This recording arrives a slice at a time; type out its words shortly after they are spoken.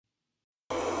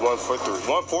1-for-3.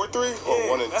 1-for-3 or Yeah,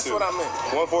 1 and 2? that's what I meant.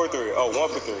 1-for-3. Oh,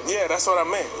 1-for-3. Yeah, that's what I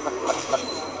meant.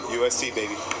 USC,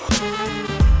 baby.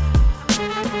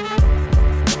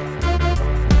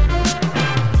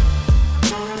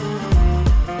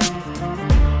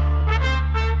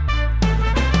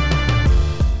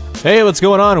 Hey, what's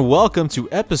going on? Welcome to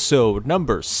episode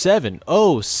number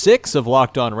 706 of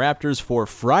Locked On Raptors for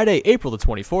Friday, April the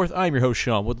 24th. I'm your host,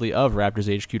 Sean Woodley of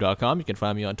RaptorsHQ.com. You can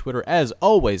find me on Twitter, as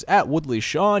always, at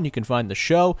WoodleySean. You can find the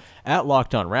show at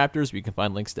Locked On Raptors, where you can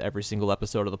find links to every single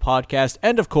episode of the podcast.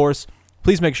 And, of course,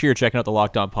 please make sure you're checking out the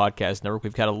Locked On Podcast Network.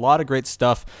 We've got a lot of great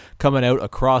stuff coming out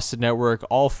across the network,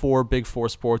 all four Big Four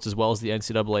sports, as well as the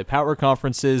NCAA Power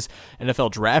Conferences,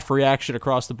 NFL Draft reaction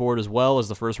across the board, as well as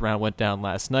the first round went down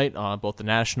last night on both the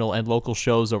national and local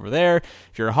shows over there.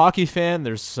 If you're a hockey fan,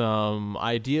 there's some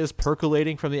ideas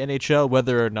percolating from the NHL,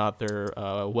 whether or not they're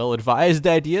well-advised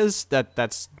ideas.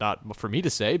 That's not for me to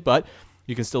say, but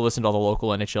you can still listen to all the local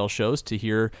NHL shows to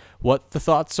hear what the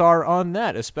thoughts are on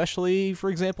that, especially, for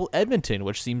example, Edmonton,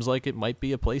 which seems like it might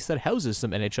be a place that houses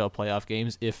some NHL playoff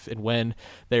games if and when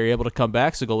they're able to come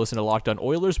back. So go listen to Locked On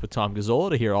Oilers with Tom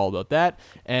Gazzola to hear all about that.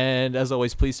 And as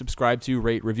always, please subscribe to,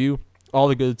 rate, review, all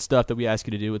the good stuff that we ask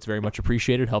you to do. It's very much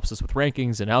appreciated. Helps us with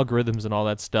rankings and algorithms and all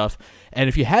that stuff. And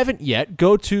if you haven't yet,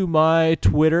 go to my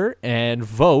Twitter and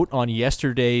vote on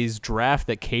yesterday's draft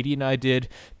that Katie and I did,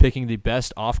 picking the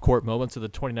best off-court moments of the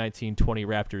 2019-20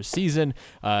 Raptors season.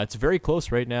 It's very close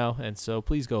right now, and so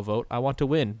please go vote. I want to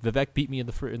win. Vivek beat me in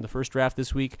the first draft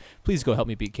this week. Please go help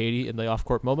me beat Katie in the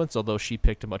off-court moments, although she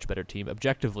picked a much better team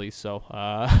objectively, so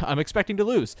I'm expecting to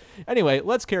lose. Anyway,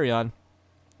 let's carry on.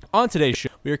 On today's show,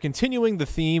 we are continuing the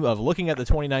theme of looking at the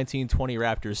 2019-20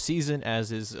 Raptors season,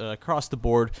 as is across the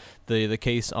board the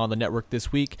case on the network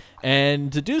this week.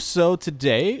 And to do so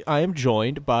today, I am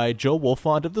joined by Joe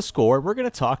Wolfond of The Score. We're going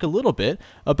to talk a little bit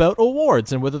about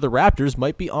awards and whether the Raptors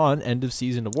might be on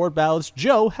end-of-season award ballots.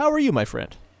 Joe, how are you, my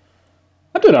friend?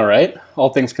 I'm doing all right,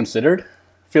 all things considered.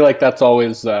 I feel like that's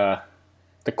always the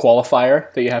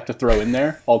qualifier that you have to throw in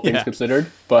there, all things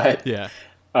considered. But yeah.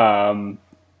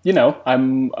 You know,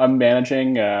 I'm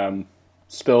managing,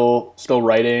 still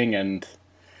writing, and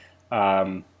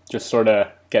just sort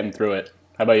of getting through it.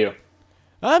 How about you?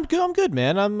 I'm good,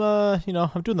 man. I'm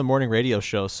doing the morning radio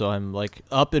show, so I'm like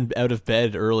up and out of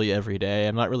bed early every day.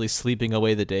 I'm not really sleeping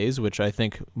away the days, which I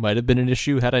think might have been an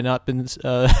issue had I not been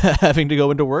having to go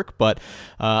into work. But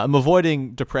I'm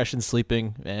avoiding depression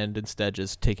sleeping and instead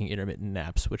just taking intermittent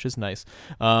naps, which is nice.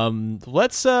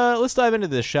 Let's dive into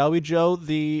this, shall we, Joe?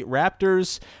 The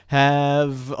Raptors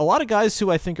have a lot of guys who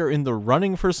I think are in the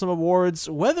running for some awards.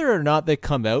 Whether or not they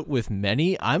come out with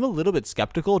many, I'm a little bit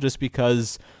skeptical, just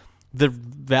because the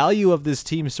value of this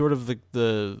team, sort of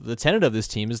the tenet of this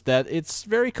team, is that it's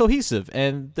very cohesive,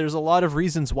 and there's a lot of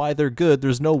reasons why they're good.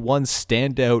 There's no one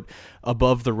standout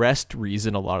above the rest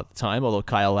reason a lot of the time, although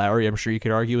Kyle Lowry, I'm sure you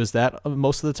could argue, is that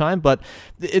most of the time, but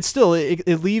it's still, it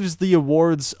leaves the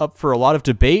awards up for a lot of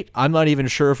debate. I'm not even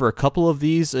sure for a couple of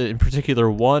these, in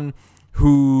particular one,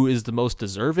 who is the most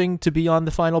deserving to be on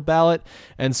the final ballot,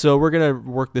 and so we're going to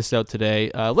work this out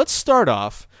today. Let's start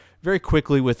off very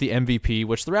quickly with the MVP,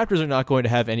 which the Raptors are not going to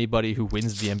have anybody who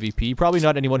wins the MVP, probably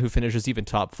not anyone who finishes even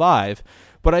top 5,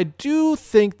 but I do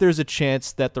think there's a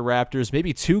chance that the Raptors,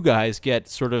 maybe two guys, get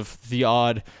sort of the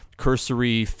odd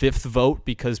cursory 5th vote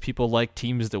because people like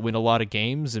teams that win a lot of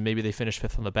games and maybe they finish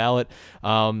 5th on the ballot.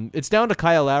 It's down to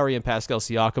Kyle Lowry and Pascal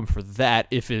Siakam for that,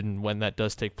 if and when that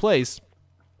does take place.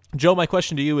 Joe, my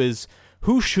question to you is,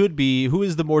 who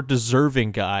is the more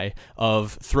deserving guy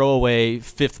of throwaway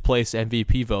 5th place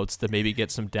MVP votes that maybe get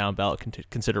some down ballot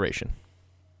consideration?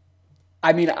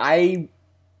 I mean, I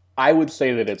would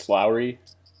say that it's Lowry.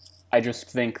 I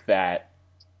just think that,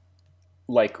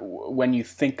 like, when you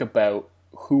think about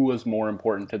who was more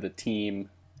important to the team,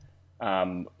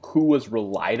 who was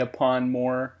relied upon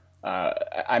more,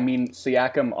 I mean,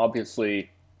 Siakam,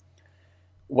 obviously,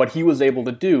 what he was able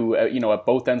to do, at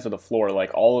both ends of the floor,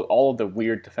 like all of the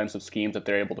weird defensive schemes that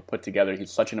they're able to put together, he's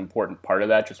such an important part of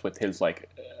that, just with his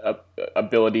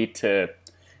ability to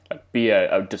be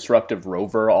a disruptive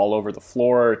rover all over the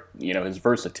floor, his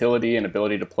versatility and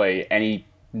ability to play any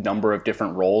number of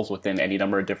different roles within any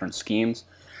number of different schemes.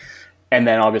 And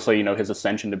then obviously, his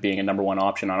ascension to being a number one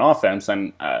option on offense.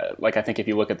 And I think if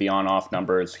you look at the on-off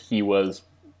numbers, he was,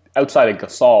 outside of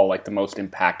Gasol, like the most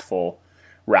impactful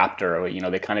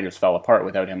Raptor. They kind of just fell apart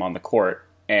without him on the court.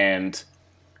 And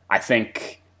I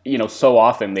think, so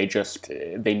often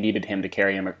they needed him to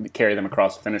carry them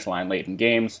across the finish line late in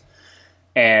games.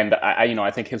 And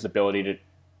I think his ability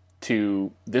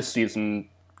to this season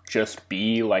just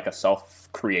be like a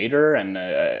self-creator and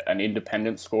an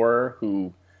independent scorer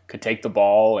who could take the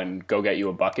ball and go get you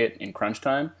a bucket in crunch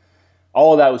time.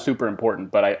 All of that was super important,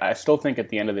 but I still think at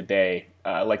the end of the day,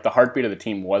 like the heartbeat of the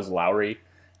team was Lowry.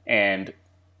 And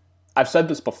I've said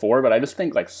this before, but I just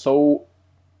think like so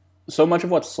much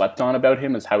of what's slept on about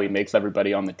him is how he makes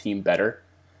everybody on the team better.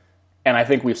 And I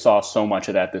think we saw so much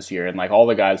of that this year. And like all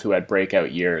the guys who had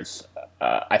breakout years,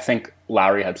 I think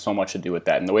Lowry had so much to do with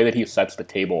that. And the way that he sets the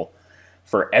table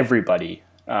for everybody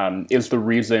is the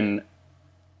reason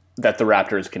that the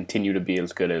Raptors continue to be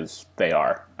as good as they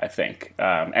are, I think.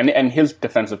 And his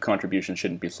defensive contribution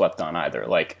shouldn't be slept on either.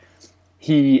 Like,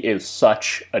 he is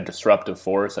such a disruptive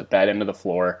force at that end of the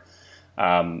floor.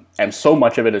 And so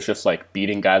much of it is just like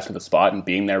beating guys to the spot and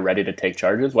being there ready to take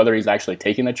charges, whether he's actually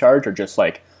taking the charge or just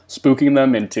like spooking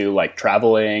them into like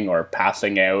traveling or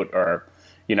passing out or,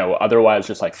 you know, otherwise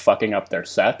just like fucking up their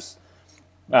sets.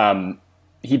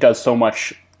 He does so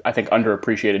much, I think,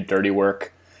 underappreciated dirty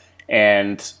work.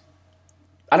 And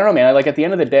I don't know, man, like at the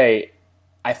end of the day,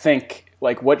 I think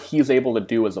like what he's able to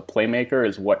do as a playmaker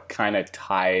is what kind of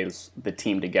ties the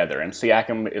team together. And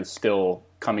Siakam is still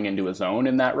coming into his own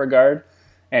in that regard.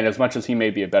 And as much as he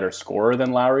may be a better scorer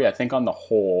than Lowry, I think on the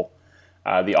whole,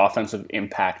 the offensive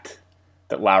impact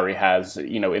that Lowry has,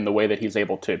 you know, in the way that he's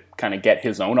able to kind of get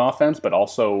his own offense, but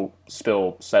also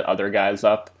still set other guys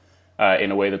up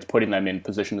in a way that's putting them in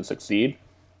position to succeed.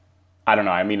 I don't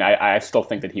know. I mean, I still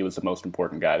think that he was the most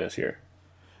important guy this year.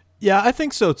 Yeah, I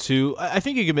think so too. I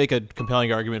think you can make a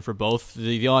compelling argument for both.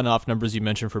 The on-off numbers you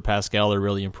mentioned for Pascal are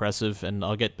really impressive, and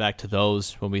I'll get back to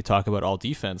those when we talk about all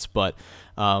defense. But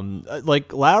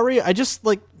like Lowry, I just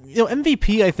like, you know,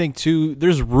 MVP, I think too,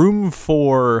 there's room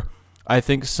for, I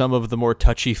think, some of the more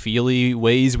touchy-feely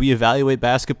ways we evaluate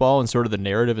basketball and sort of the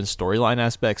narrative and storyline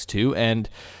aspects too. And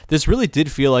this really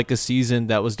did feel like a season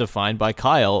that was defined by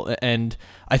Kyle. And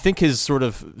I think his sort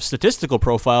of statistical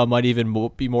profile might even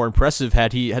be more impressive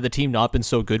had the team not been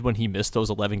so good when he missed those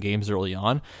 11 games early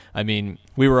on. I mean,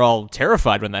 we were all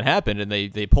terrified when that happened, and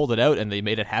they pulled it out and they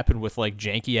made it happen with like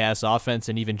janky-ass offense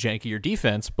and even jankier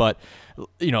defense. But,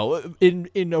 you know,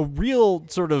 in a real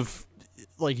sort of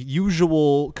like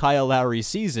usual Kyle Lowry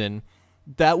season,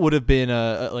 that would have been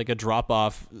a drop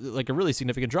off, like a really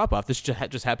significant drop off. This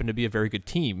just happened to be a very good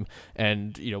team,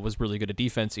 and you know was really good at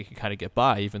defense. He could kind of get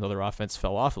by, even though their offense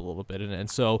fell off a little bit. And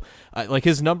so, like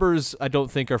his numbers, I don't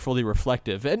think are fully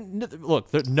reflective. And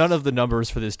look, none of the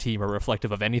numbers for this team are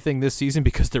reflective of anything this season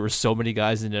because there were so many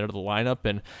guys in and out of the lineup,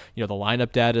 and you know the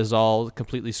lineup data is all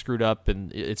completely screwed up,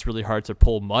 and it's really hard to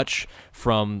pull much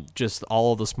from just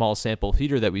all of the small sample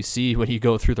theater that we see when you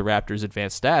go through the Raptors'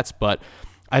 advanced stats, but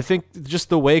I think just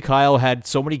the way Kyle had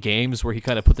so many games where he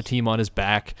kind of put the team on his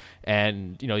back,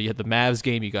 and you know you had the Mavs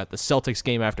game, you got the Celtics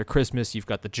game after Christmas, you've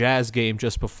got the Jazz game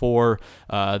just before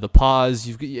the pause,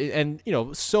 and you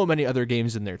know so many other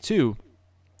games in there too.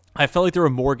 I felt like there were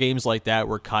more games like that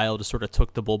where Kyle just sort of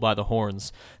took the bull by the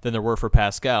horns than there were for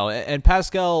Pascal. And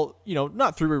Pascal, you know,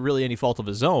 not through really any fault of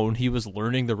his own, he was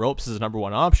learning the ropes as a number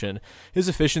one option. His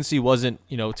efficiency wasn't,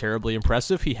 you know, terribly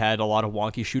impressive. He had a lot of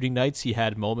wonky shooting nights. He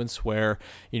had moments where,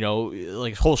 you know,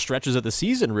 like whole stretches of the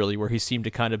season really where he seemed to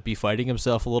kind of be fighting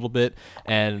himself a little bit.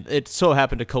 And it so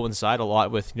happened to coincide a lot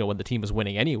with, you know, when the team was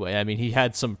winning anyway. I mean, he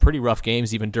had some pretty rough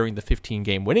games even during the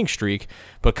 15-game winning streak,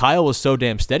 but Kyle was so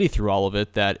damn steady through all of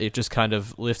it that it just kind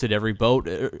of lifted every boat.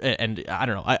 And I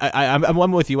don't know.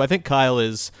 I'm with you. I think Kyle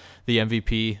is the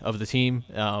MVP of the team.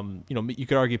 You know, you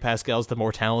could argue Pascal's the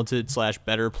more talented /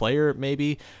 better player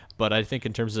maybe, but I think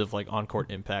in terms of like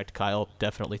on-court impact, Kyle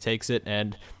definitely takes it.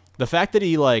 And the fact that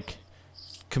he like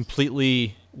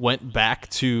completely went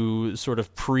back to sort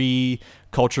of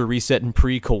pre-culture reset and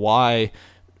pre-Kawhi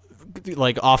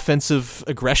like offensive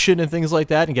aggression and things like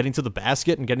that, and getting to the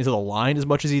basket and getting to the line as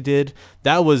much as he did,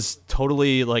 that was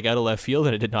totally like out of left field,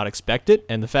 and I did not expect it.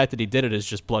 And the fact that he did it is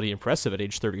just bloody impressive at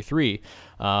age 33.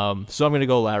 So I'm going to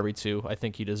go Lowry too. I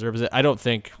think he deserves it. I don't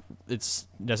think it's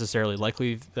necessarily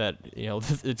likely that, you know,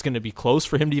 it's going to be close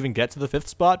for him to even get to the 5th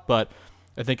spot, but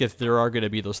I think if there are going to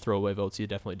be those throwaway votes, he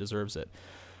definitely deserves it.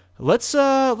 Let's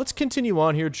continue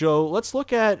on here, Joe. Let's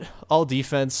look at all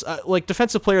defense. Like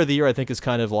defensive player of the year, I think is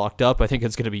kind of locked up. I think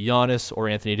it's going to be Giannis or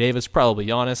Anthony Davis. Probably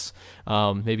Giannis.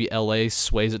 Maybe LA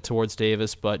sways it towards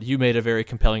Davis, but you made a very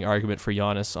compelling argument for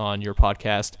Giannis on your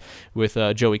podcast with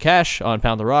Joey Cash on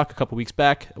Pound the Rock a couple weeks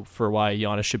back for why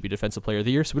Giannis should be defensive player of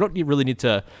the year. So we don't really need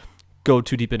to go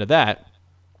too deep into that.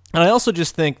 And I also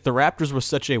just think the Raptors were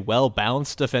such a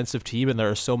well-balanced defensive team, and there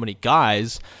are so many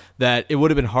guys that it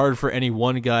would have been hard for any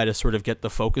one guy to sort of get the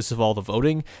focus of all the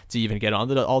voting to even get on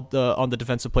the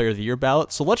Defensive Player of the Year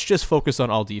ballot. So let's just focus on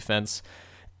all defense.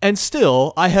 And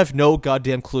still, I have no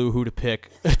goddamn clue who to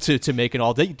pick to make an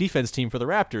all-defense team for the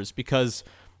Raptors, because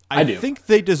I do. think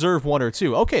they deserve one or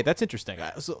two. Okay, that's interesting.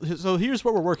 So here's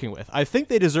what we're working with. I think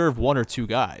they deserve one or two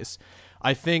guys.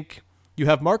 I think you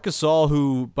have Marc Gasol,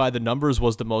 who by the numbers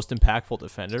was the most impactful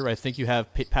defender. I think you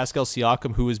have Pascal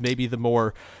Siakam, who is maybe the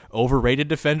more overrated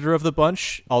defender of the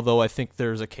bunch, although I think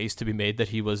there's a case to be made that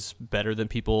he was better than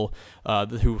people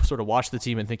who sort of watch the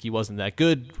team and think he wasn't that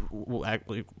good. Well,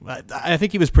 actually, I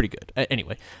think he was pretty good.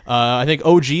 Anyway, I think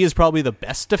OG is probably the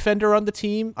best defender on the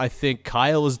team. I think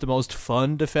Kyle is the most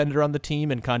fun defender on the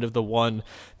team and kind of the one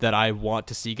that I want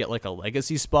to see get like a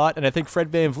legacy spot. And I think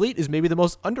Fred VanVleet is maybe the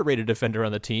most underrated defender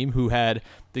on the team, who had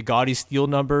the gaudy steal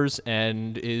numbers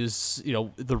and is,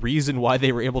 the reason why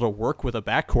they were able to work with a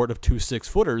backcourt of 2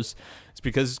 6-footers is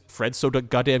because Fred's so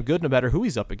goddamn good no matter who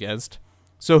he's up against.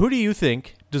 So who do you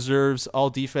think deserves all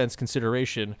defense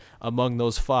consideration among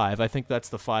those 5? I think that's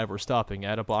the 5 we're stopping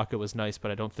at. Ibaka was nice,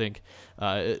 but I don't think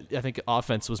I think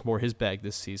offense was more his bag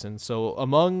this season. So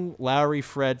among Lowry,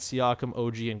 Fred, Siakam,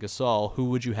 OG, and Gasol, who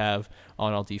would you have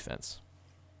on all defense?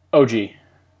 OG.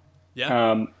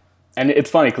 Yeah. And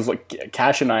it's funny because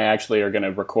Cash and I actually are going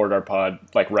to record our pod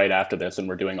right after this, and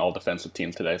we're doing all defensive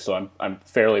teams today. So I'm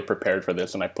fairly prepared for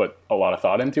this, and I put a lot of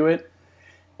thought into it.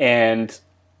 And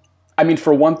I mean,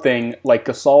 for one thing,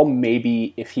 Gasol,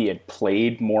 maybe if he had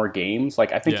played more games,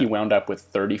 I think he wound up with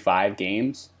 35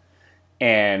 games,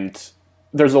 and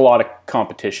there's a lot of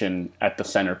competition at the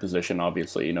center position,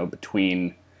 obviously.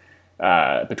 Between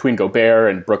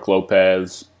Gobert and Brook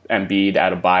Lopez, Embiid,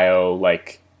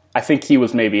 Adebayo, I think he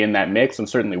was maybe in that mix and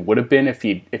certainly would have been if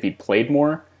he'd played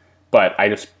more, but I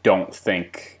just don't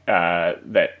think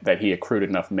that he accrued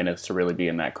enough minutes to really be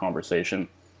in that conversation.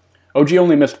 OG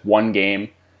only missed 1 game,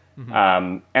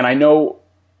 and I know,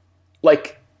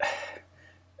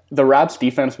 the Raps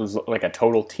defense was a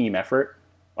total team effort,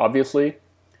 obviously,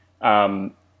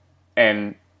 and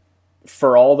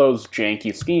for all those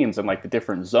janky schemes and the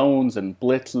different zones and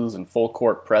blitzes and full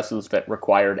court presses that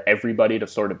required everybody to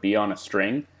sort of be on a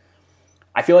string,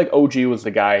 I feel like OG was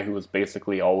the guy who was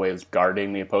basically always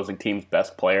guarding the opposing team's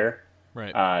best player.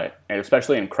 Right. And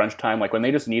especially in crunch time, when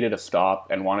they just needed a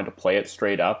stop and wanted to play it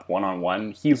straight up,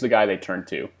 one-on-one, he's the guy they turned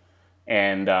to.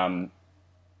 And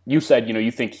you said,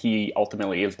 you think he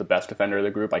ultimately is the best defender of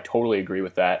the group. I totally agree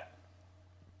with that.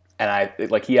 And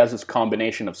he has this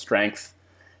combination of strength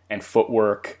and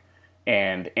footwork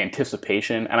and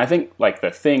anticipation. And I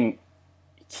think,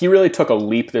 he really took a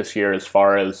leap this year as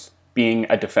far as being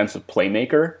a defensive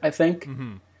playmaker, I think.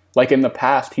 Mm-hmm. In the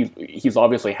past, he's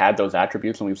obviously had those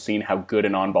attributes, and we've seen how good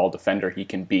an on-ball defender he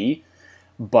can be,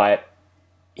 but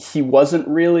he wasn't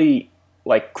really,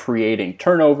 creating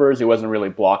turnovers, he wasn't really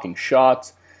blocking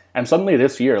shots, and suddenly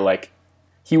this year,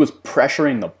 he was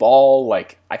pressuring the ball,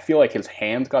 I feel like his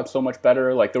hands got so much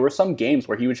better, there were some games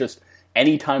where he was just,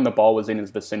 anytime the ball was in his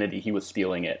vicinity, he was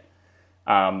stealing it.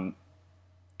 And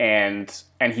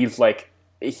he's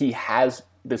he has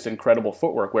this incredible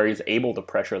footwork where he's able to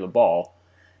pressure the ball,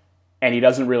 and he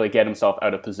doesn't really get himself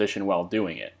out of position while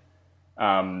doing it.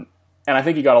 And I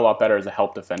think he got a lot better as a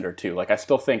help defender too. I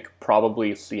still think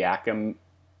probably Siakam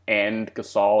and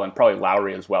Gasol and probably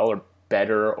Lowry as well are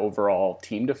better overall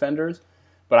team defenders,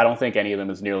 but I don't think any of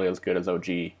them is nearly as good as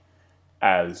OG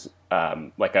as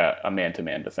a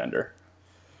man-to-man defender.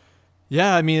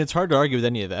 Yeah, I mean, it's hard to argue with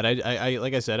any of that. I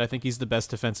like I said, I think he's the best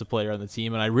defensive player on the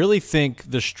team, and I really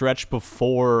think the stretch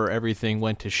before everything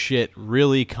went to shit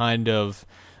really kind of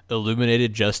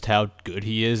illuminated just how good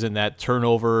he is, and that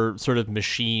turnover sort of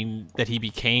machine that he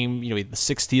became. He had the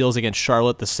 6 steals against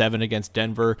Charlotte, the 7 against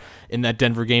Denver. In that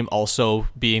Denver game, also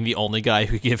being the only guy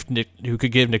who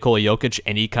could give Nikola Jokic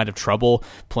any kind of trouble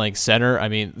playing center. I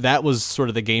mean, that was sort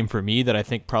of the game for me that I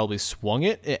think probably swung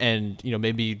it, and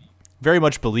maybe very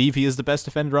much believe he is the best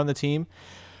defender on the team.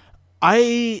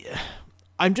 I'm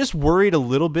just worried a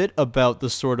little bit about the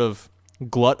sort of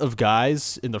glut of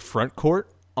guys in the front court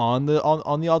on the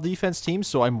all defense team.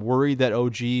 So I'm worried that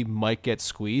OG might get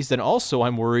squeezed, and also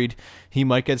I'm worried he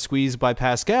might get squeezed by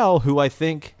Pascal, who I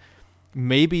think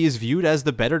maybe is viewed as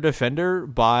the better defender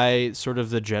by sort of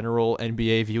the general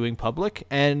NBA viewing public.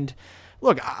 And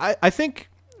look, I think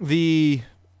the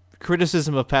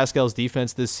criticism of Pascal's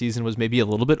defense this season was maybe a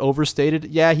little bit overstated.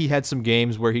 Yeah, he had some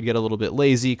games where he'd get a little bit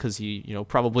lazy because he,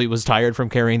 probably was tired from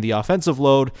carrying the offensive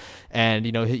load, and,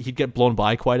 he'd get blown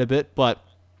by quite a bit. But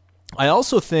I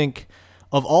also think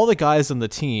of all the guys on the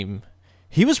team,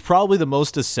 he was probably the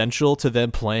most essential to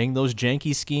them playing those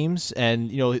janky schemes.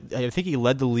 And, I think he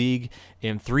led the league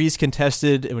in threes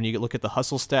contested. And when you look at the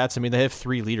hustle stats, I mean, they have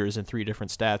 3 leaders in 3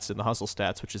 different stats in the hustle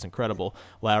stats, which is incredible.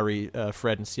 Lowry,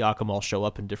 Fred, and Siakam all show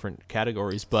up in different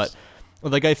categories. But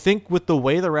Like, I think with the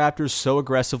way the Raptors so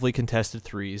aggressively contested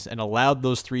threes and allowed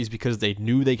those threes because they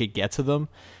knew they could get to them,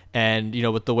 and,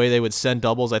 with the way they would send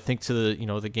doubles, I think to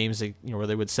the games that, where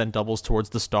they would send doubles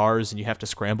towards the stars and you have to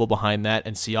scramble behind that.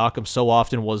 And Siakam so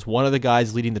often was one of the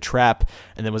guys leading the trap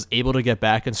and then was able to get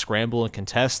back and scramble and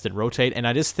contest and rotate. And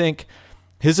I just think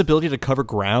his ability to cover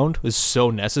ground was so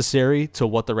necessary to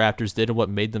what the Raptors did and what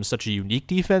made them such a unique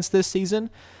defense this season.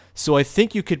 So I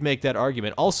think you could make that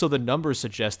argument. Also, the numbers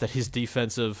suggest that his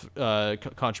defensive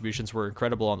contributions were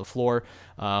incredible on the floor.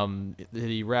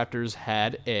 The Raptors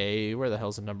had where the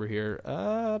hell's the number here?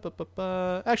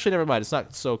 Actually, never mind. It's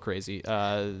not so crazy.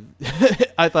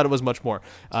 I thought it was much more.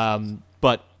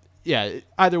 But yeah,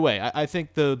 either way, I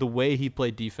think the way he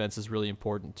played defense is really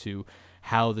important to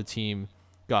how the team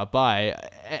got by.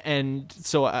 And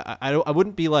so I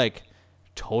wouldn't be like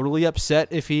totally upset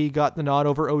if he got the nod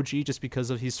over OG just because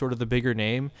of he's sort of the bigger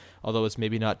name, although it's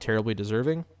maybe not terribly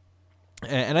deserving.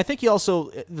 And I think he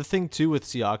also, the thing too with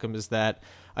Siakam is that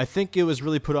I think it was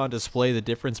really put on display the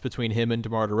difference between him and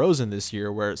DeMar DeRozan this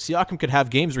year, where Siakam could have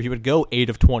games where he would go 8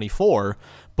 of 24,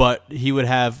 but he would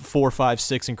have 4, 5,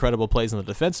 6 incredible plays on the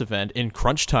defensive end in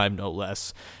crunch time, no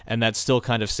less. And that still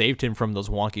kind of saved him from those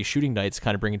wonky shooting nights,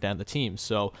 kind of bringing down the team.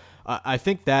 So I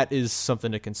think that is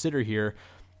something to consider here.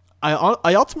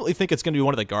 I ultimately think it's going to be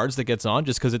one of the guards that gets on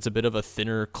just because it's a bit of a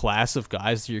thinner class of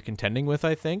guys that you're contending with,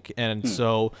 I think. And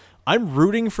so I'm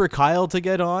rooting for Kyle to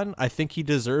get on. I think he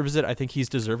deserves it. I think he's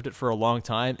deserved it for a long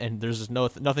time. And there's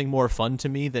nothing more fun to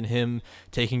me than him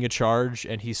taking a charge.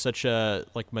 And he's such a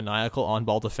maniacal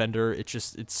on-ball defender.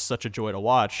 It's such a joy to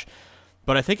watch.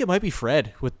 But I think it might be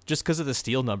Fred just because of the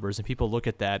steal numbers. And people look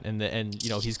at that and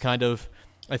he's kind of,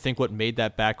 I think what made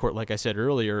that backcourt, like I said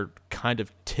earlier, kind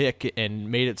of tick and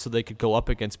made it so they could go up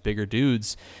against bigger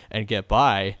dudes and get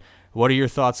by. What are your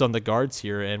thoughts on the guards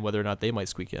here and whether or not they might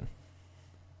squeak in?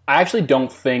 I actually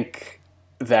don't think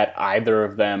that either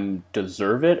of them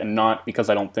deserve it, and not because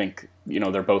I don't think,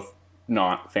 they're both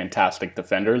not fantastic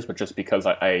defenders, but just because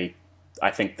I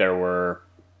think there were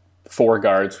 4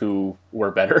 guards who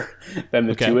were better than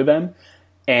the two of them.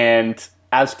 And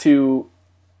as to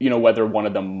whether one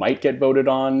of them might get voted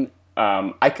on,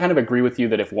 I kind of agree with you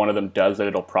that if one of them does it,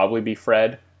 it'll probably be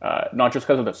Fred. Not just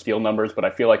because of the steal numbers, but I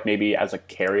feel like maybe as a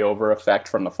carryover effect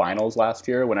from the finals last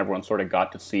year when everyone sort of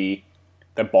got to see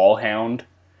the ball hound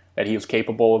that he was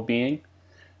capable of being.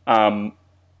 I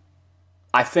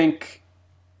think,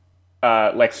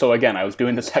 so again, I was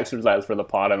doing this exercise for the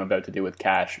pod I'm about to do with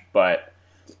Cash, but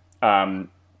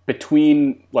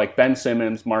between Ben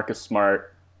Simmons, Marcus Smart,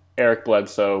 Eric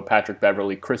Bledsoe, Patrick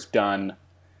Beverley, Chris Dunn,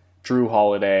 Drew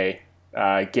Holiday,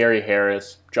 Gary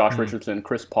Harris, Josh Richardson,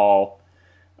 Chris Paul.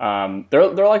 There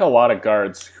are a lot of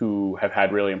guards who have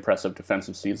had really impressive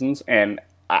defensive seasons, and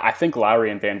I think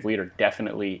Lowry and Van Vliet are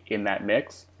definitely in that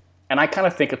mix. And I kind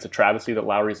of think it's a travesty that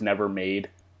Lowry's never made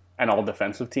an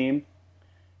all-defensive team.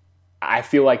 I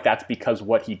feel like that's because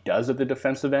what he does at the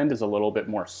defensive end is a little bit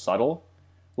more subtle.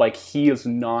 He is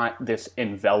not this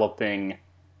enveloping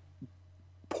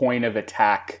point of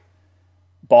attack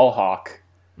ball hawk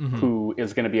who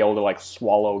is going to be able to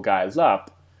swallow guys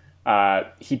up.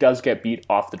 He does get beat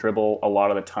off the dribble a lot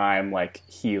of the time.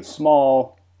 He is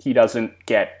small. He doesn't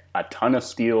get a ton of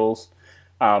steals.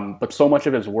 But so much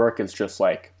of his work is just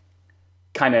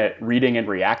kind of reading and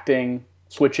reacting,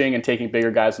 switching and taking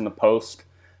bigger guys in the post.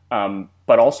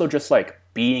 But also just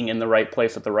being in the right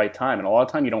place at the right time. And a lot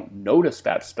of time you don't notice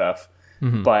that stuff,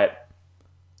 but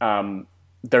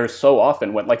there's so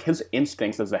often when his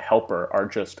instincts as a helper are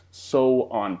just so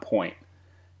on point.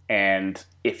 And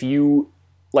if you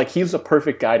he's a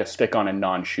perfect guy to stick on a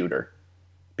non-shooter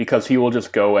because he will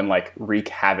just go and wreak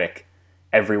havoc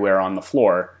everywhere on the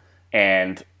floor.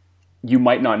 And you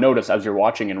might not notice as you're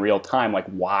watching in real time,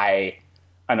 why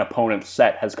an opponent's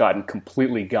set has gotten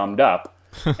completely gummed up.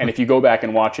 And if you go back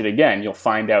and watch it again, you'll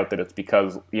find out that it's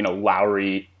because,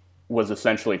 Lowry was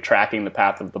essentially tracking the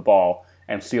path of the ball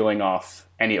and sealing off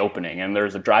any opening. And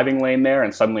there's a driving lane there,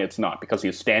 and suddenly it's not because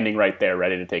he's standing right there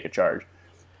ready to take a charge.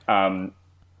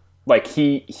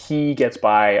 He gets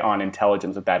by on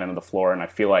intelligence at that end of the floor, and I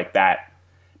feel like that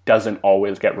doesn't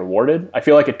always get rewarded. I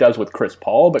feel like it does with Chris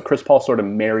Paul, but Chris Paul sort of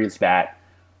marries that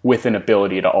with an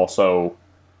ability to also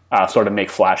sort of make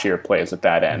flashier plays at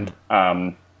that end.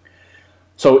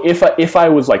 So if I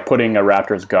was putting a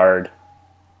Raptors guard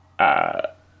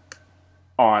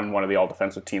on one of the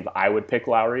all-defensive teams, I would pick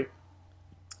Lowry.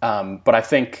 But I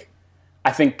think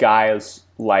guys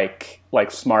like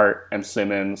Smart and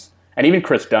Simmons and even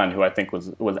Chris Dunn, who I think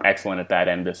was excellent at that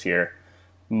end this year,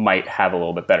 might have a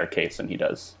little bit better case than he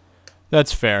does.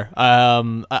 That's fair.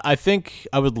 I think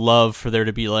I would love for there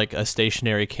to be like a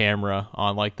stationary camera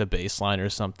on like the baseline or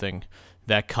something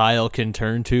that Kyle can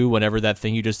turn to whenever that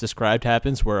thing you just described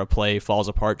happens, where a play falls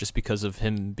apart just because of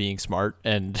him being smart,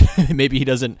 and maybe he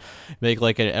doesn't make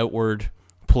like an outward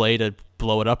play to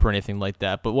blow it up or anything like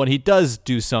that. But when he does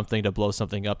do something to blow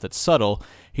something up that's subtle,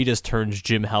 he just turns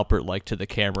Jim Halpert like to the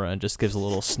camera and just gives a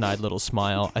little snide little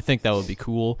smile. I think that would be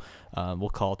cool. We'll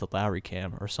call it the Lowry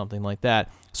cam or something like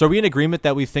that. So are we in agreement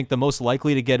that we think the most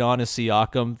likely to get on is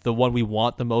Siakam, the one we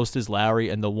want the most is Lowry,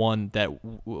 and the one that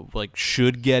like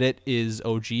should get it is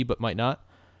OG but might not?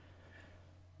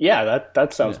 Yeah,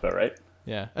 that sounds about right.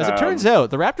 Yeah. As it turns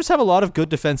out, the Raptors have a lot of good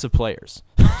defensive players.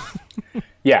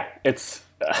 Yeah, it's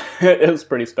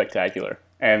pretty spectacular.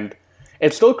 And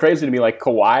it's still crazy to me, like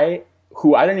Kawhi,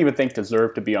 who I didn't even think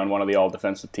deserved to be on one of the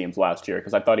all-defensive teams last year,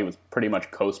 because I thought he was pretty much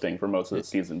coasting for most of the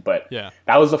season. But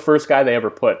that was the first guy they ever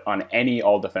put on any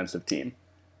all-defensive team.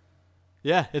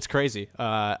 Yeah, it's crazy.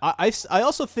 I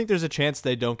also think there's a chance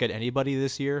they don't get anybody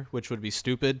this year, which would be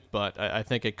stupid, but I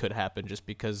think it could happen just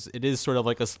because it is sort of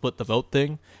like a split the vote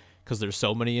thing, because there's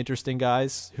so many interesting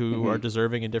guys who are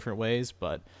deserving in different ways,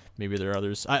 but maybe there are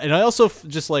others. And I also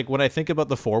just like when I think about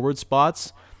the forward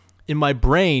spots, in my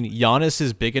brain, Giannis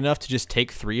is big enough to just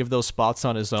take 3 of those spots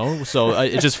on his own. So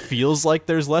it just feels like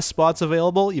there's less spots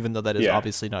available, even though that is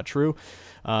obviously not true.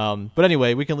 But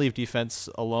anyway, we can leave defense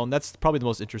alone. That's probably the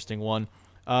most interesting one.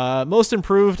 Most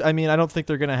improved, I mean, I don't think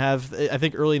they're going to have... I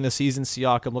think early in the season,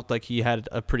 Siakam looked like he had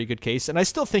a pretty good case, and I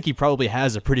still think he probably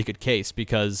has a pretty good case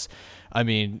because, I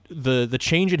mean, the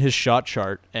change in his shot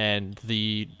chart and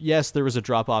yes, there was a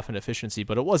drop-off in efficiency,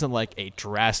 but it wasn't like a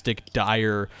drastic,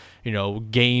 dire,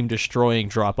 game-destroying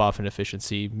drop-off in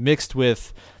efficiency mixed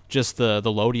with just the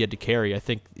load he had to carry. I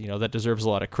think, that deserves a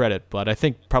lot of credit, but I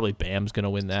think probably Bam's going to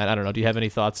win that. I don't know. Do you have any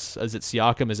thoughts? Is it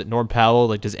Siakam? Is it Norm Powell?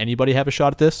 Like, does anybody have a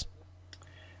shot at this?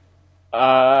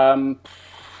 I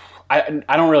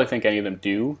don't really think any of them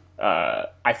do.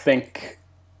 I think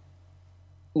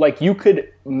like you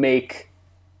could make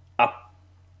a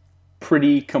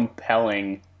pretty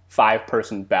compelling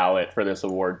 5-person ballot for this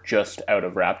award just out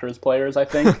of Raptors players, I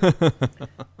think.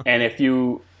 And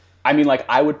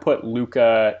I would put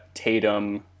Luka,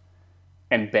 Tatum,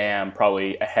 and Bam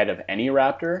probably ahead of any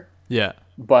Raptor. Yeah.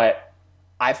 But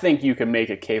I think you can make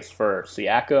a case for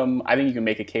Siakam. I think you can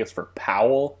make a case for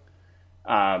Powell.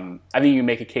 I think you can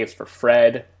make a case for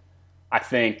Fred. I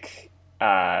think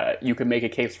you can make a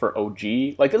case for OG.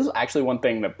 Like, this is actually one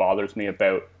thing that bothers me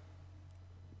about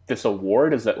this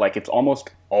award is that, like, it's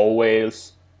almost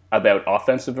always about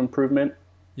offensive improvement.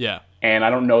 Yeah. And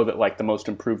I don't know that, like, the most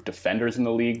improved defenders in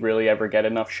the league really ever get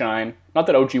enough shine. Not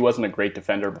that OG wasn't a great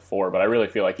defender before, but I really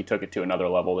feel like he took it to another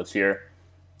level this year.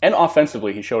 And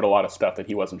offensively, he showed a lot of stuff that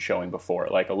he wasn't showing before,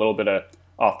 like a little bit of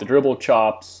off-the-dribble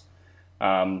chops,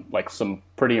 like some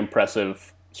pretty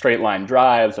impressive straight line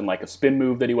drives and like a spin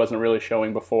move that he wasn't really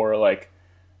showing before. Like,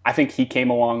 I think he came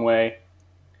a long way.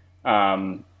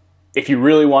 If you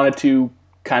really wanted to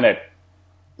kind of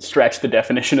stretch the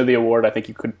definition of the award, I think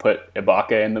you could put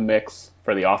Ibaka in the mix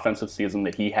for the offensive season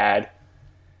that he had.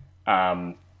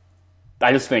 I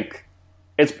just think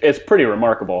it's pretty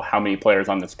remarkable how many players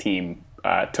on this team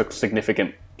took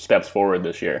significant steps forward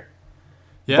this year.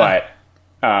 Yeah. But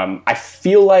I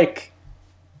feel like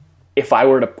if I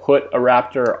were to put a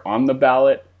Raptor on the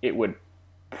ballot, it would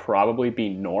probably be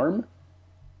Norm.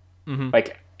 Mm-hmm.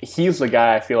 Like, he's the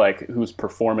guy I feel like whose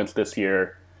performance this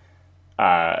year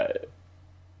had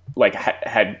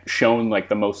shown like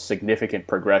the most significant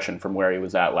progression from where he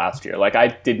was at last year. Like, I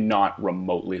did not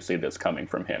remotely see this coming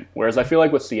from him. Whereas I feel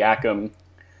like with Siakam,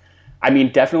 I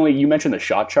mean, definitely, you mentioned the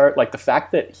shot chart. Like, the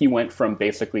fact that he went from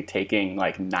basically taking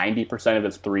like 90% of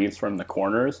his threes from the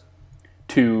corners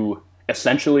to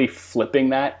essentially flipping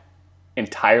that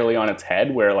entirely on its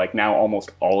head, where like now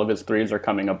almost all of his threes are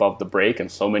coming above the break and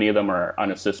so many of them are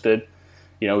unassisted.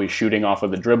 He's shooting off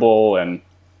of the dribble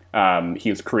and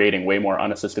he's creating way more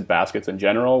unassisted baskets in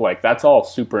general. Like, that's all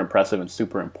super impressive and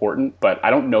super important, but I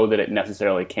don't know that it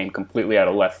necessarily came completely out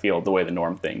of left field the way the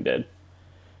Norm thing did.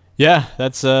 Yeah,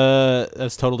 that's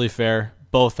totally fair.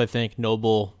 Both, I think,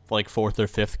 noble like 4th or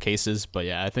 5th cases, but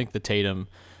yeah, I think the Tatum,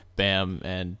 Bam,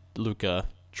 and Luka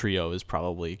trio is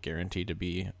probably guaranteed to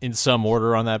be in some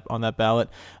order on that ballot.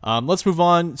 Let's move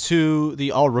on to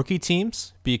the all rookie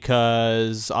teams,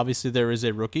 because obviously there is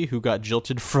a rookie who got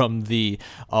jilted from the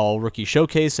all rookie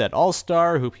showcase at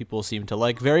All-Star, who people seem to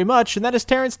like very much, and that is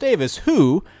Terrence Davis,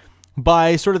 who,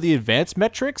 by sort of the advanced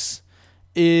metrics,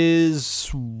 is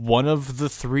one of the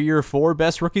 3 or 4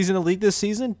 best rookies in the league this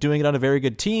season, doing it on a very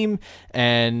good team.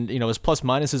 And, his plus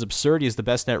minus is absurd. He has the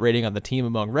best net rating on the team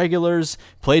among regulars,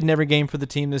 played in every game for the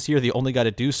team this year, the only guy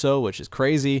to do so, which is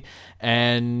crazy,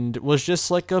 and was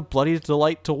just like a bloody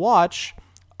delight to watch.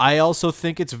 I also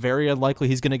think it's very unlikely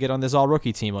he's going to get on this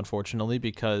all-rookie team, unfortunately,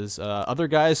 because other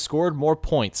guys scored more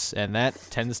points, and that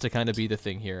tends to kind of be the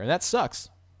thing here, and that sucks.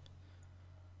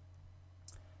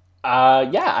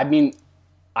 Yeah, I mean,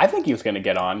 I think he's going to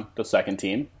get on the second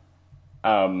team.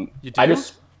 You do?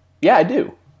 Yeah, I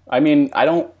do. I mean, I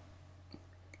don't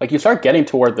like you start getting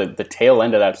toward the tail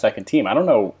end of that second team. I don't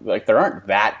know, like there aren't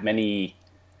that many,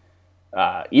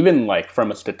 even like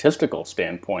from a statistical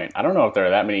standpoint. I don't know if there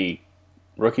are that many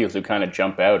rookies who kind of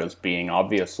jump out as being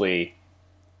obviously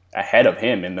ahead of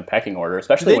him in the pecking order,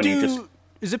 especially when you just.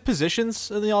 Is it positions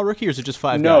in the all-rookie, or is it just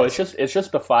 5 No, guys? it's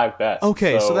just the 5 best.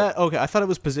 Okay, so I thought it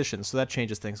was positions, so that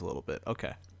changes things a little bit.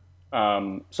 Okay.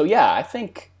 So yeah, I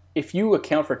think if you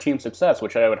account for team success,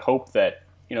 which I would hope that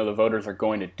the voters are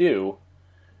going to do,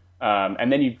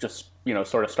 and then you just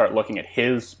sort of start looking at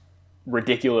his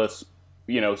ridiculous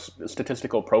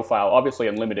statistical profile, obviously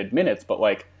in limited minutes, but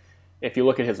like if you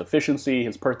look at his efficiency,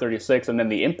 his per 36, and then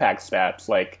the impact stats,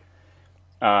 like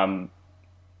the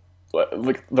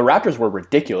Raptors were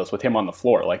ridiculous with him on the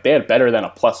floor. Like they had better than a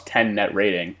plus 10 net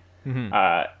rating,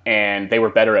 and they were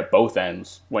better at both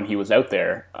ends when he was out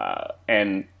there.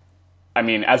 And I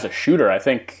mean, as a shooter, I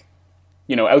think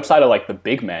outside of like the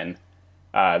big men,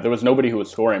 there was nobody who was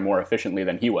scoring more efficiently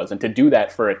than he was. And to do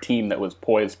that for a team that was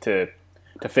poised to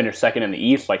finish second in the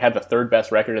East, like had the 3rd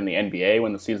best record in the NBA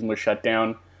when the season was shut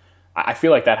down, I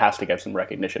feel like that has to get some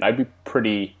recognition. I'd be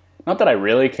pretty. Not that I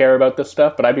really care about this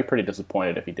stuff, but I'd be pretty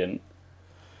disappointed if he didn't.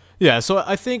 Yeah, so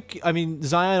I mean,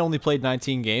 Zion only played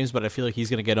 19 games, but I feel like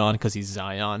he's going to get on because he's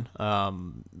Zion,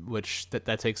 which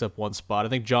that takes up one spot. I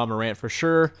think John Morant for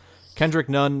sure. Kendrick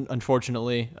Nunn,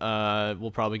 unfortunately,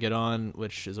 will probably get on,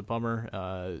 which is a bummer.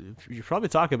 You probably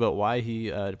talk about why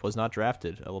he was not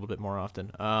drafted a little bit more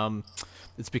often.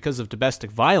 It's because of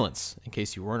domestic violence, in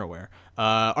case you weren't aware.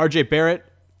 RJ Barrett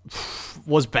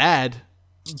was bad,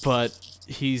 but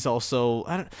he's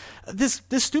also this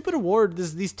stupid award.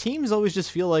 These teams always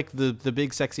just feel like the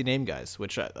big sexy name guys,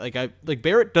 which I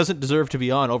Barrett doesn't deserve to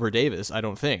be on over Davis. I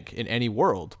don't think in any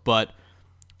world, but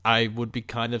I would be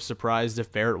kind of surprised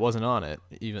if Barrett wasn't on it,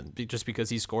 even just because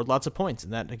he scored lots of points,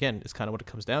 and that again is kind of what it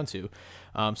comes down to.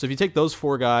 So if you take those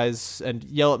 4 guys, and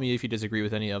yell at me if you disagree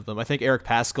with any of them, I think Eric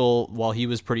Paschall, while he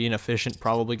was pretty inefficient,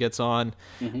 probably gets on.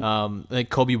 I think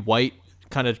Kobe White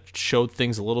kind of showed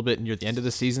things a little bit near the end of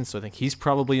the season, so I think he's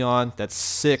probably on. That's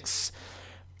 6.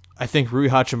 I think Rui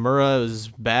Hachimura is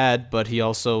bad, but he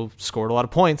also scored a lot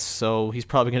of points, so he's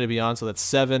probably going to be on, so that's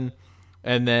 7.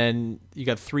 And then you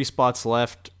got 3 spots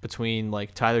left between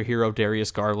like Tyler Hero,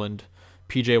 Darius Garland,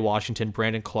 PJ Washington,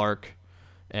 Brandon Clark,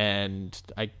 and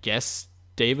I guess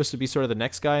Davis would be sort of the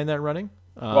next guy in that running.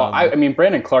 Well, I mean,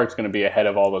 Brandon Clark's going to be ahead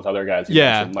of all those other guys.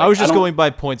 Yeah, like, I was just going by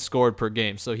points scored per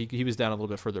game, so he was down a little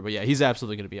bit further. But yeah, he's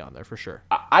absolutely going to be on there for sure.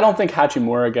 I don't think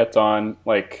Hachimura gets on.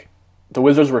 Like, the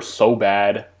Wizards were so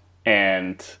bad,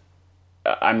 and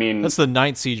I mean... That's the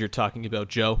 9th seed you're talking about,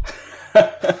 Joe.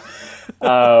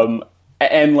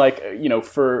 And like,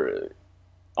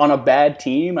 on a bad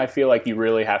team, I feel like you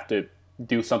really have to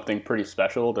do something pretty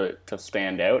special to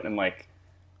stand out. And like,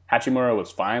 Hachimura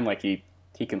was fine. Like he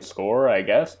can score, I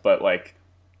guess, but like,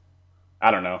 I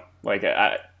don't know. Like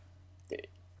I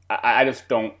just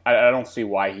don't. I don't see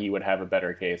why he would have a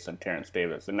better case than Terrence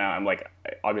Davis. And now I'm like,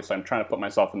 obviously, I'm trying to put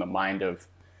myself in the mind of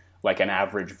like an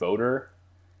average voter.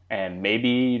 And maybe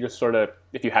you just sort of,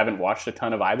 if you haven't watched a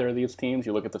ton of either of these teams,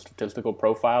 you look at the statistical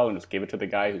profile and just give it to the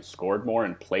guy who scored more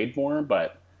and played more.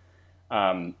 But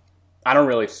I don't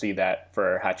really see that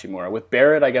for Hachimura. With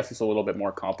Barrett, I guess it's a little bit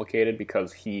more complicated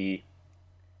because he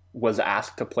was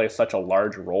asked to play such a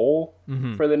large role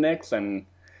for the Knicks, and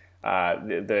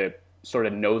the sort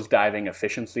of nosediving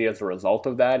efficiency as a result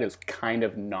of that is kind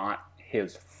of not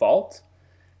his fault.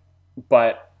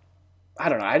 But I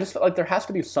don't know. I just feel like there has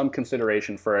to be some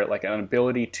consideration for like an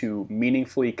ability to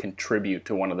meaningfully contribute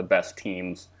to one of the best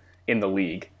teams in the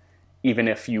league, even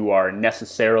if you are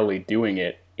necessarily doing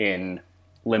it in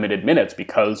limited minutes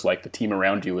because like the team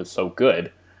around you is so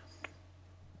good.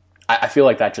 I feel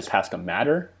like that just has to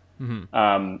matter.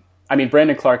 I mean,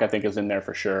 Brandon Clark, I think, is in there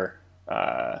for sure.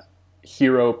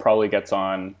 Hero probably gets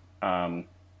on. I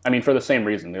mean, for the same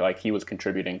reason, like he was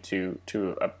contributing to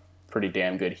a pretty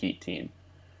damn good Heat team.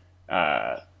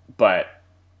 But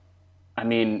I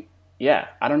mean, yeah,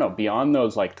 I don't know. Beyond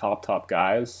those like top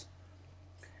guys,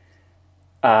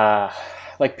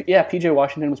 PJ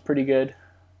Washington was pretty good.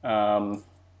 I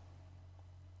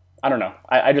don't know.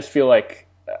 I just feel like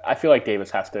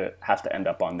Davis has to end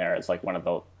up on there as like one of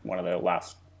the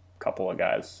last couple of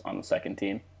guys on the second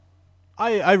team.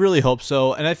 I really hope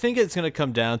so, and I think it's going to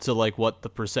come down to like what the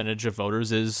percentage of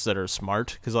voters is that are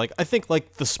smart, because like I think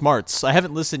like the smarts. I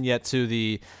haven't listened yet to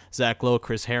the Zach Lowe,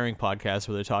 Chris Herring podcast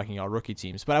where they're talking all rookie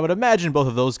teams, but I would imagine both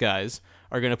of those guys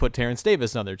are going to put Terrence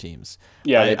Davis on their teams.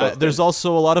 Yeah, there's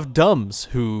also a lot of dumbs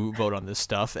who vote on this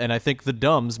stuff, and I think the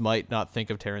dumbs might not think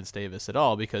of Terrence Davis at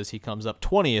all because he comes up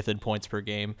 20th in points per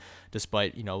game,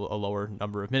 despite a lower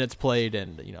number of minutes played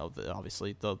and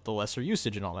obviously the lesser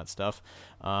usage and all that stuff.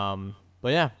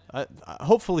 But yeah,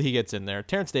 hopefully he gets in there.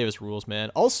 Terrence Davis rules,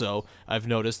 man. Also, I've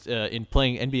noticed in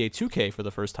playing NBA 2K for the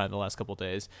first time the last couple of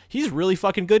days, he's really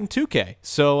fucking good in 2K.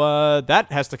 So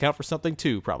that has to count for something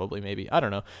too, probably, maybe. I don't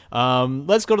know.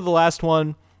 Let's go to the last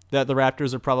one that the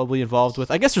Raptors are probably involved with.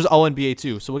 I guess there's All-NBA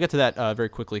too, so we'll get to that very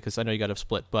quickly because I know you got to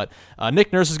split. But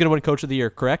Nick Nurse is going to win Coach of the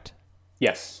Year, correct?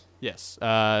 Yes. Yes.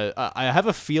 I have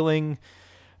a feeling...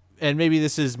 And maybe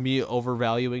this is me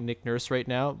overvaluing Nick Nurse right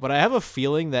now, but I have a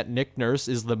feeling that Nick Nurse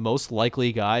is the most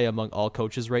likely guy among all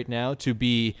coaches right now to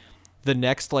be the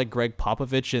next like Greg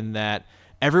Popovich, in that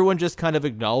everyone just kind of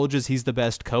acknowledges he's the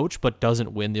best coach, but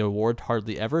doesn't win the award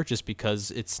hardly ever, just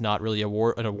because it's not really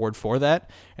an award for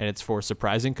that, and it's for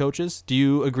surprising coaches. Do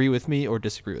you agree with me or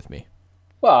disagree with me?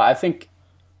 Well, I think,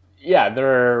 yeah,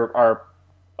 there are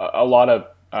a lot of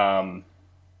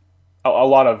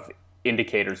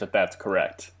indicators that that's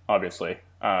correct. Obviously,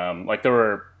 like there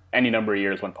were any number of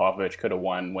years when Popovich could have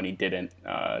won when he didn't,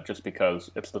 just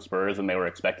because it's the Spurs and they were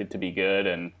expected to be good,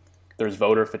 and there's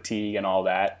voter fatigue and all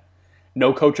that.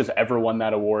 No coach has ever won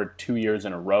that award 2 years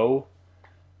in a row,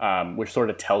 which sort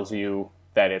of tells you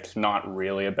that it's not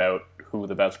really about who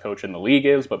the best coach in the league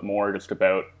is, but more just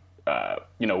about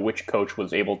which coach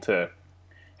was able to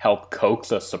help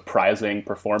coax a surprising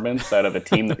performance out of a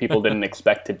team that people didn't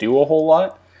expect to do a whole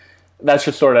lot. That's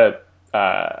just sort of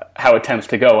how it tends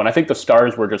to go. And I think the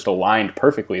stars were just aligned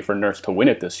perfectly for Nurse to win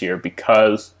it this year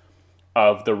because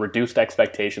of the reduced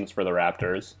expectations for the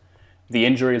Raptors, the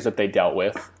injuries that they dealt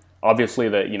with, obviously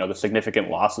the significant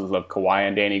losses of Kawhi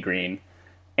and Danny Green,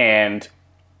 and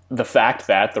the fact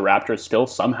that the Raptors still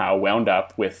somehow wound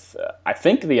up with, I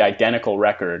think, the identical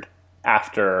record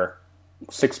after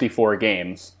 64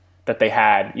 games that they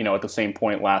had, at the same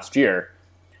point last year.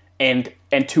 And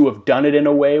to have done it in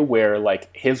a way where like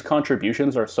his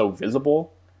contributions are so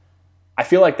visible, I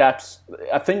feel like that's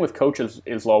a thing with coaches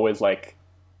is always like,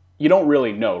 you don't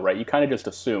really know, right? You kind of just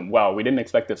assume, well, we didn't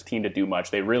expect this team to do much.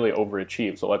 They really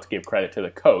overachieved, so let's give credit to the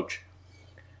coach.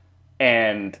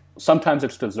 And sometimes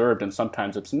it's deserved and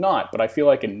sometimes it's not. But I feel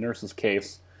like in Nurse's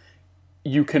case,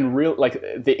 you can like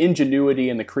the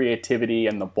ingenuity and the creativity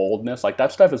and the boldness, like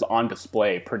that stuff is on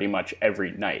display pretty much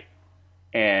every night.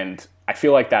 And I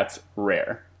feel like that's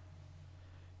rare.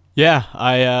 Yeah,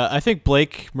 I think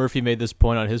Blake Murphy made this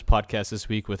point on his podcast this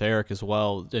week with Eric as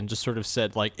well, and just sort of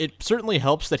said, like, it certainly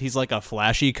helps that he's like a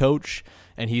flashy coach,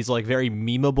 and he's like very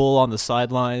memeable on the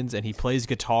sidelines, and he plays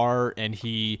guitar, and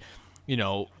he,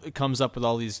 comes up with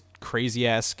all these crazy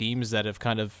ass schemes that have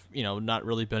kind of, not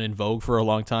really been in vogue for a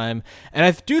long time. And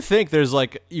I do think there's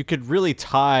like, you could really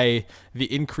tie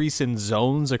the increase in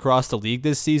zones across the league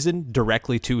this season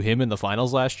directly to him in the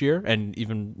finals last year, and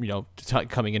even,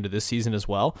 coming into this season as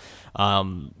well.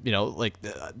 I'm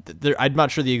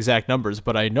not sure the exact numbers,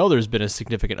 but I know there's been a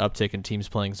significant uptick in teams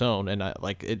playing zone, and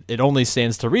it only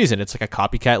stands to reason. It's like a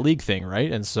copycat league thing,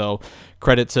 right? And so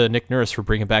credit to Nick Nurse for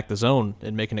bringing back the zone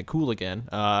and making it cool again.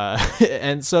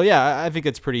 And so, yeah, I think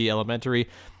it's pretty elementary.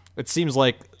 It seems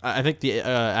like, I think the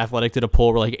Athletic did a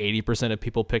poll where like 80% of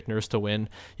people pick Nurse to win.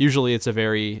 Usually it's a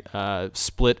very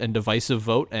split and divisive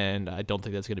vote, and I don't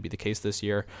think that's going to be the case this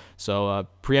year. So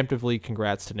preemptively,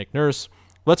 congrats to Nick Nurse.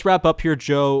 Let's wrap up here,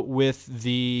 Joe, with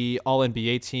the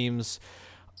All-NBA teams.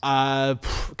 Kind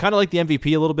of like the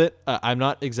MVP a little bit. I'm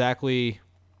not exactly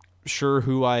sure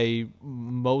who I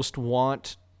most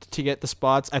want to get the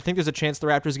spots. I think there's a chance the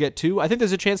Raptors get 2. I think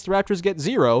there's a chance the Raptors get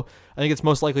 0. I think it's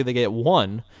most likely they get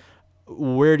 1.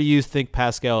 Where do you think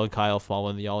Pascal and Kyle fall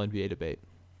in the All-NBA debate?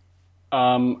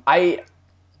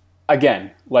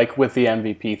 Again, like with the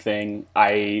MVP thing,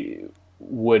 I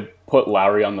would put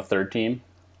Lowry on the third team.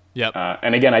 Yep.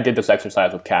 And again, I did this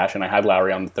exercise with Cash, and I had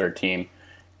Lowry on the third team.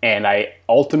 And I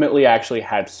ultimately actually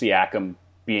had Siakam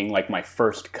being like my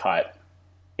first cut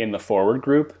in the forward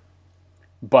group.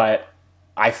 But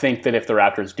I think that if the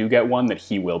Raptors do get 1, that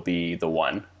he will be the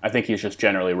one. I think he's just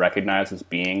generally recognized as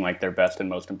being like their best and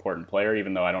most important player,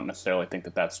 even though I don't necessarily think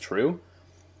that that's true.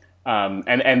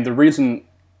 And the reason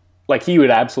like he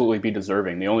would absolutely be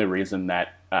deserving. The only reason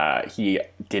that he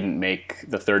didn't make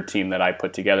the third team that I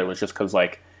put together was just because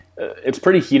like it's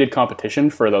pretty heated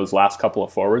competition for those last couple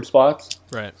of forward spots,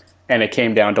 Right. and it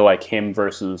came down to like him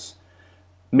versus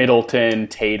Middleton,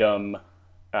 Tatum,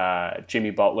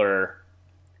 Jimmy Butler,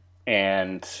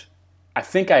 and I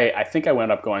think I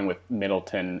wound up going with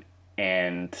Middleton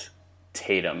and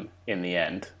Tatum in the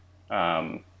end.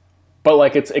 But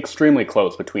like it's extremely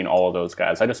close between all of those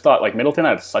guys. I just thought like Middleton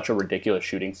had such a ridiculous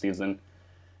shooting season,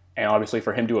 and obviously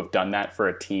for him to have done that for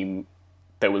a team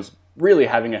that was really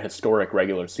having a historic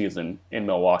regular season in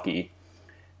Milwaukee,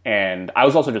 and I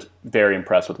was also just very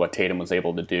impressed with what Tatum was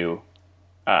able to do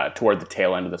toward the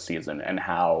tail end of the season, and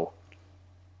how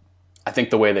I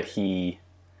think the way that he,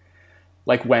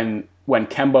 like when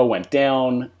Kemba went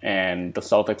down and the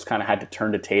Celtics kind of had to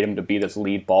turn to Tatum to be this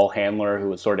lead ball handler who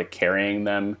was sort of carrying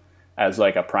them as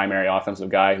like a primary offensive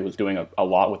guy who was doing a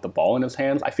lot with the ball in his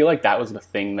hands, I feel like that was the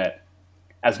thing that,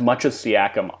 as much as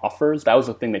Siakam offers, that was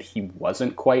the thing that he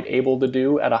wasn't quite able to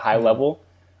do at a high level.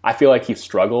 I feel like he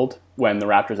struggled when the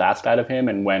Raptors asked that of him,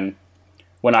 and when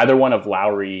either one of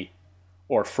Lowry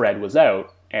or Fred was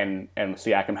out, and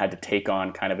Siakam had to take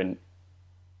on kind of an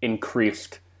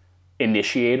increased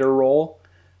initiator role,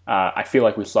 I feel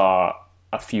like we saw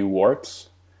a few warts,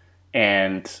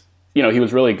 and he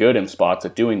was really good in spots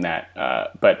at doing that.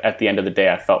 But at the end of the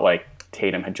day, I felt like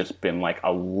Tatum had just been like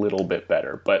a little bit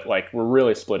better. But like we're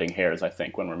really splitting hairs, I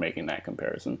think, when we're making that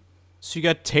comparison. So you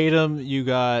got Tatum, you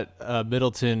got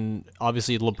Middleton,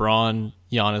 obviously LeBron,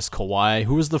 Giannis, Kawhi.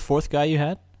 Who was the fourth guy you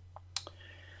had?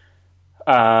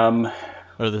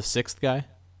 Or the sixth guy?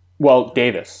 Well,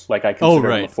 Davis. Like I considered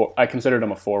right. I considered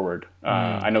him a forward.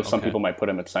 I know some people might put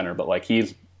him at center, but like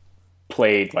he's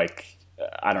played like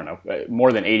I don't know,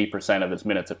 more than 80% of his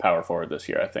minutes at power forward this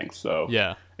year, I think. So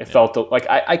Yeah. it felt like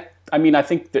I mean, I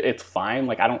think that it's fine.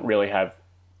 Like I don't really have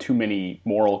too many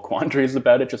moral quandaries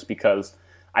about it, just because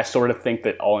I sort of think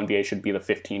that all NBA should be the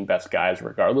 15 best guys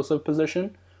regardless of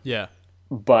position. Yeah.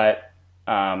 But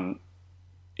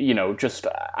just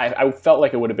I felt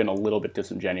like it would have been a little bit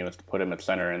disingenuous to put him at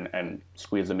center and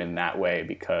squeeze him in that way,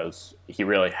 because he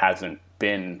really hasn't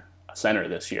been a center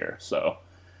this year. So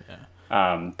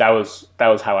that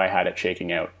was how I had it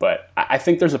shaking out. But I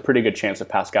think there's a pretty good chance that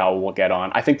Pascal will get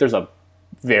on. I think there's a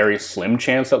very slim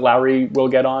chance that Lowry will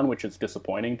get on, which is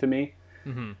disappointing to me,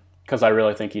 because I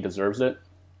really think he deserves it.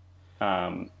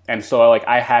 And so like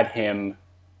I had him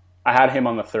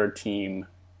on the third team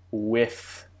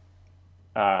with.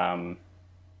 I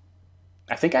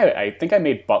think I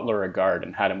made Butler a guard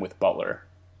and had him with Butler,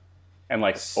 and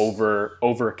like over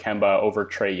Kemba, over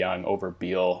Trae Young, over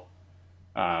Beal.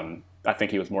 I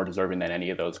think he was more deserving than any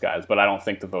of those guys, but I don't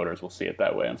think the voters will see it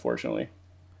that way, unfortunately.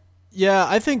 Yeah,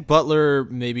 I think Butler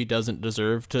maybe doesn't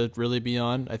deserve to really be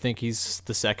on. I think he's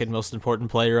the second most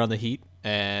important player on the Heat,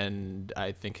 and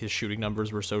I think his shooting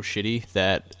numbers were so shitty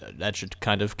that should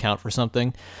kind of count for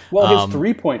something. Well, his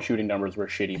 3-point shooting numbers were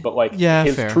shitty, but like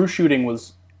his fair. true shooting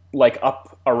was like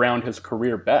up around his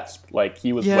career best. Like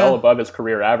he was well above his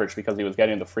career average because he was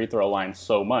getting the free throw line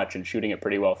so much and shooting it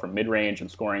pretty well from mid-range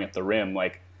and scoring at the rim.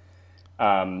 Like,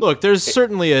 look, there's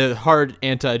certainly a hard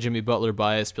anti-Jimmy Butler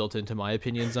bias built into my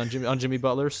opinions on Jimmy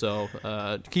Butler, so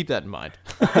keep that in mind.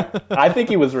 I think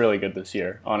he was really good this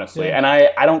year, honestly. Yeah. And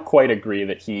I don't quite agree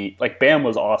that Bam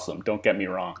was awesome, don't get me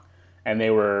wrong. And they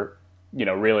were,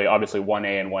 really obviously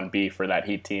 1A and 1B for that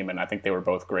Heat team, and I think they were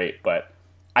both great. But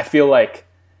I feel like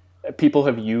people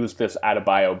have used this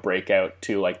Adebayo breakout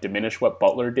to like diminish what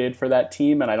Butler did for that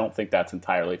team, and I don't think that's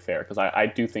entirely fair, because I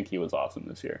do think he was awesome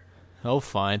this year. Oh,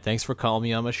 fine. Thanks for calling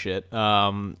me on my shit.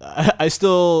 I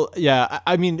still,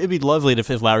 I mean, it'd be lovely if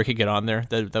Lowry could get on there.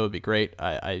 That would be great.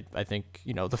 I think,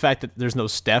 the fact that there's no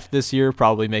Steph this year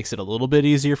probably makes it a little bit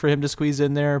easier for him to squeeze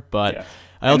in there, but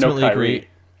I ultimately agree.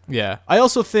 Yeah. I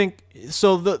also think,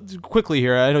 quickly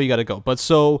here, I know you got to go, but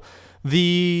so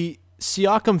the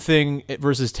Siakam thing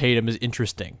versus Tatum is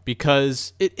interesting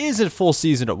because it is a full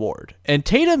season award, and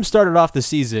Tatum started off the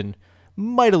season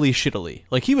mightily shittily.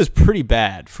 Like he was pretty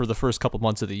bad for the first couple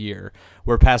months of the year,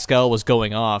 where Pascal was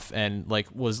going off and like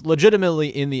was legitimately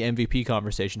in the MVP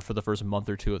conversation for the first month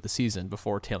or two of the season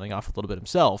before tailing off a little bit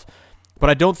himself. But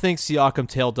I don't think Siakam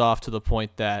tailed off to the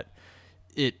point that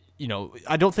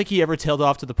I don't think he ever tailed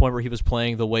off to the point where he was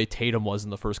playing the way Tatum was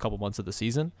in the first couple months of the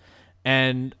season.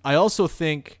 And I also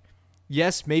think,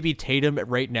 yes, maybe Tatum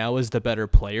right now is the better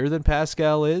player than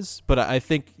Pascal is, but I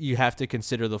think you have to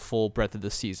consider the full breadth of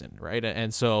the season, right?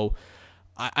 And so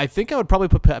I think I would probably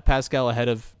put Pascal ahead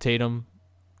of Tatum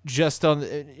just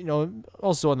on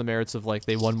also on the merits of like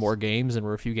they won more games and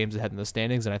were a few games ahead in the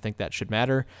standings, and I think that should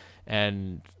matter.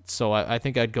 And so I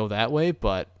think I'd go that way.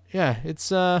 But yeah,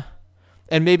 it's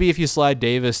and maybe if you slide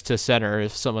Davis to center,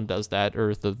 if someone does that,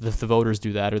 or if the voters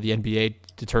do that, or the NBA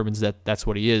determines that that's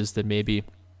what he is, then maybe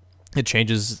it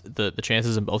changes the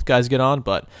chances and both guys get on.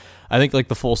 But I think like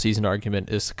the full season argument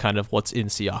is kind of what's in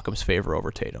Siakam's favor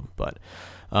over Tatum. But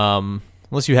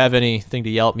unless you have anything to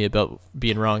yell at me about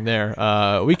being wrong there,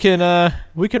 we can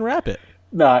wrap it.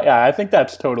 No, yeah, I think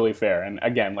that's totally fair. And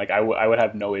again, like I would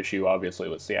have no issue, obviously,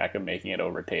 with Siakam making it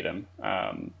over Tatum.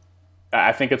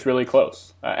 I think it's really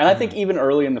close. And I think even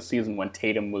early in the season when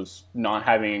Tatum was not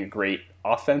having a great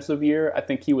offensive year, I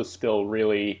think he was still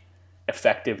really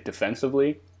effective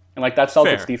defensively. And like that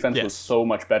Celtics defense was so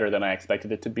much better than I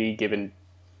expected it to be, given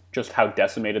just how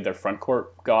decimated their front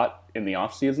court got in the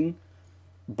offseason.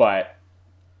 But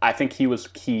I think he was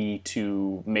key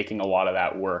to making a lot of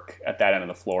that work at that end of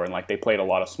the floor. And like they played a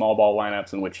lot of small ball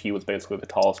lineups in which he was basically the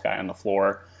tallest guy on the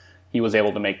floor. He was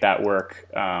able to make that work.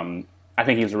 I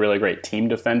think he's a really great team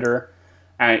defender.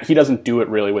 And he doesn't do it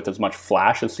really with as much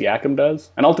flash as Siakam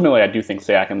does. And ultimately, I do think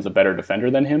Siakam's a better defender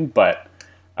than him, but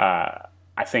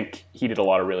I think he did a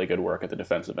lot of really good work at the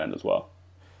defensive end as well.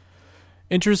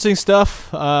 Interesting stuff.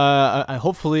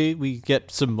 Hopefully we get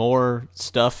some more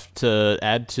stuff to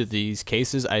add to these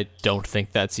cases. I don't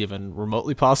think that's even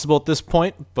remotely possible at this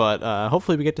point, but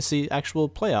hopefully we get to see actual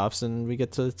playoffs and we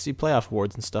get to see playoff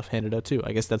awards and stuff handed out too.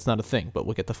 I guess that's not a thing, but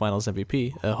we'll get the Finals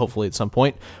MVP hopefully at some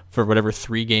point for whatever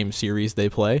 3-game series they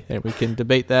play, and we can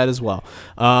debate that as well.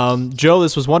 Joe,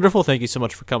 this was wonderful. Thank you so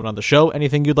much for coming on the show.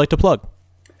 Anything you'd like to plug?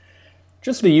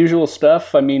 Just the usual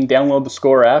stuff. I mean, download the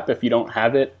Score app if you don't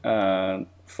have it.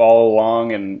 Follow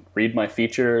along and read my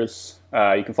features.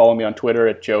 You can follow me on Twitter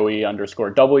at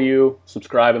Joey_W.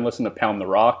 Subscribe and listen to Pound the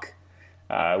Rock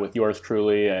with yours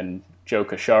truly and Joe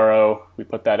Cacharo. We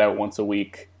put that out once a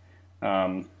week.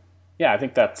 Yeah, I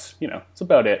think that's, it's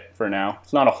about it for now.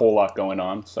 It's not a whole lot going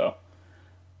on, so.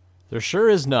 There sure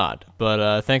is not,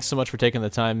 but thanks so much for taking the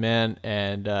time, man,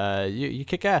 and you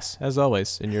kick ass, as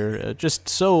always, and you're just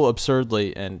so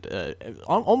absurdly and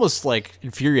almost, like,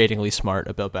 infuriatingly smart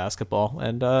about basketball,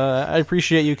 and I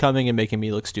appreciate you coming and making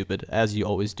me look stupid, as you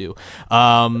always do,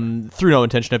 through no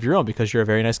intention of your own, because you're a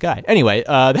very nice guy. Anyway,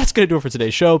 that's going to do it for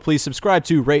today's show. Please subscribe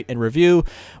to, rate, and review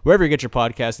wherever you get your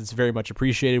podcast. It's very much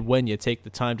appreciated when you take the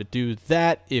time to do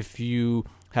that. If you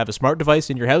have a smart device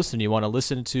in your house and you want to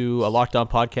listen to a Locked On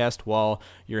podcast while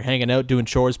you're hanging out, doing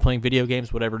chores, playing video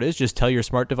games, whatever it is, just tell your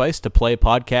smart device to play a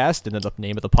podcast and then the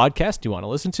name of the podcast you want to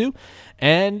listen to.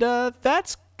 And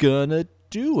that's gonna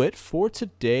do it for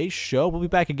today's show. We'll be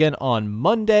back again on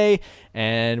Monday,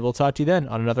 and we'll talk to you then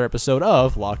on another episode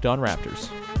of Locked On Raptors.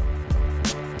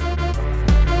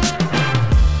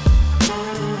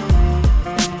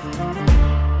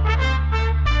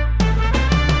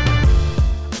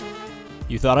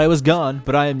 You thought I was gone,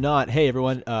 but I am not. Hey,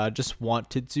 everyone, just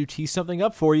wanted to tee something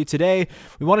up for you today.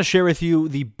 We want to share with you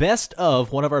the best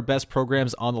of one of our best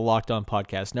programs on the Locked On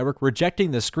Podcast Network.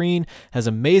 Rejecting the Screen has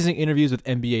amazing interviews with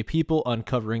NBA people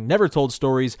uncovering never-told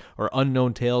stories or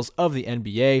unknown tales of the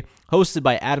NBA. Hosted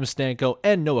by Adam Stanko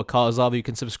and Noah Kozlov. You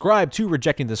can subscribe to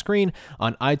Rejecting the Screen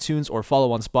on iTunes or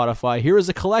follow on Spotify. Here is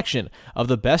a collection of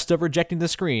the best of Rejecting the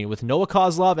Screen with Noah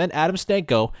Kozlov and Adam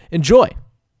Stanko. Enjoy!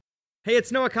 Hey,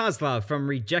 it's Noah Kozlov from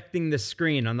Rejecting the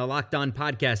Screen on the Locked On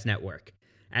Podcast Network.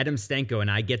 Adam Stanko and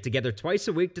I get together twice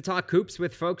a week to talk hoops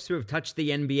with folks who have touched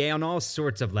the NBA on all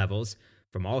sorts of levels,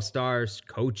 from all-stars,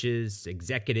 coaches,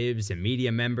 executives, and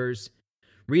media members.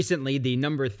 Recently, the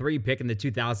number 3 pick in the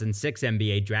 2006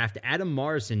 NBA draft, Adam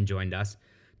Morrison, joined us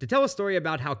to tell a story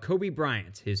about how Kobe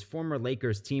Bryant, his former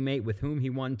Lakers teammate with whom he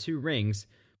won 2 rings,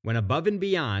 went above and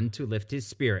beyond to lift his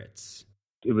spirits.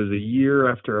 It was a year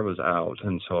after I was out,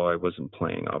 and so I wasn't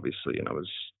playing, obviously, and I was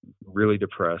really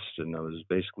depressed, and I was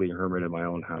basically a hermit in my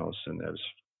own house, and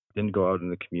didn't go out in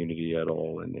the community at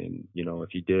all. And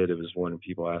if you did, it was one of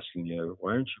people asking you,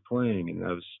 why aren't you playing? And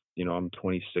I was, I'm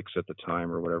 26 at the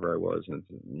time or whatever I was, and,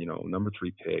 number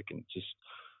 3 pick, and just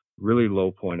really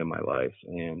low point in my life.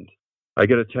 And I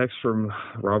get a text from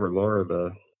Robert Laura,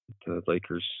 the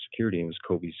Lakers security, and it was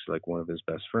Kobe's, like, one of his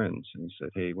best friends. And he said,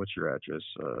 hey, what's your address?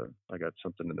 I got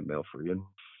something in the mail for you.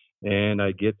 And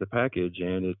I get the package,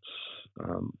 and it's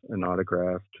an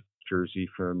autographed jersey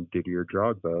from Didier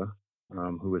Drogba,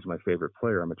 who is my favorite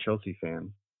player. I'm a Chelsea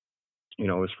fan.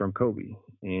 It's from Kobe.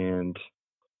 And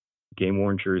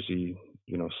game-worn jersey,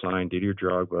 signed Didier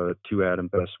Drogba, to Adam,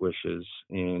 best wishes.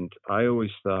 And I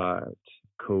always thought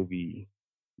Kobe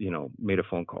made a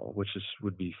phone call, which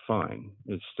would be fine.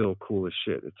 It's still cool as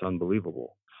shit. It's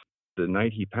unbelievable. the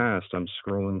night he passed, I'm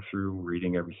scrolling through,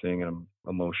 reading everything, and I'm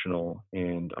emotional.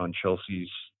 And on Chelsea's,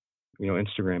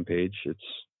 Instagram page, it's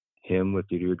him with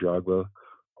Didier Drogba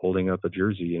holding up a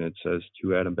jersey, and it says,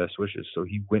 "To Adam, best wishes." So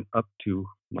he went up to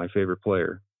my favorite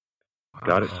player,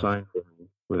 got it signed for me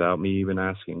without me even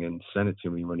asking, and sent it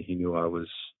to me when he knew I was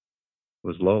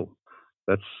low.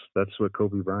 That's what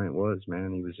Kobe Bryant was,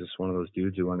 man. He was just one of those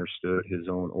dudes who understood his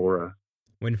own aura.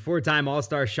 When four-time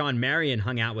All-Star Sean Marion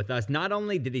hung out with us, not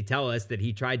only did he tell us that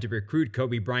he tried to recruit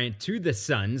Kobe Bryant to the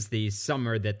Suns the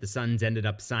summer that the Suns ended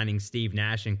up signing Steve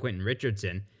Nash and Quentin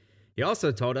Richardson, he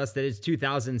also told us that his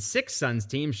 2006 Suns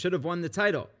team should have won the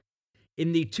title.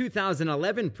 In the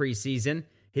 2011 preseason,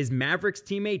 his Mavericks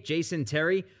teammate Jason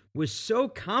Terry was so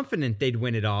confident they'd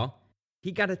win it all,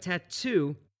 he got a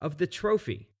tattoo of the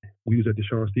trophy. We was at the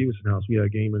Sean Stevenson house. We had a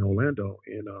game in Orlando,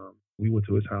 and we went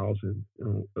to his house, and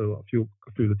a few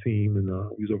of the team, and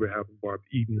we was over there having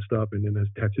eating and stuff. And then this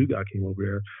tattoo guy came over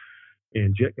there,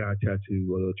 and Jet got a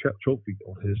tattoo trophy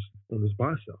on his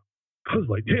bicep. I was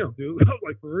like, damn, dude. I was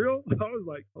like, for real? I was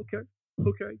like, okay.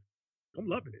 I'm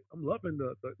loving it. I'm loving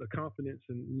the confidence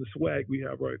and the swag we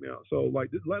have right now. So like,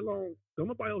 let alone don't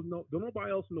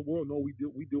nobody else in the world know we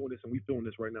doing this and we doing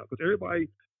this right now, because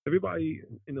everybody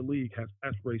in the league has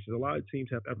aspirations. A lot of teams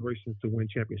have aspirations to win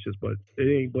championships, but it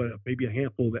ain't but maybe a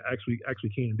handful that actually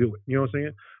can do it. You know what I'm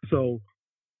saying? So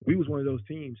we was one of those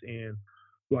teams, and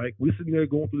like we sitting there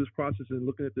going through this process and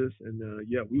looking at this, and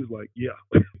we was like, yeah.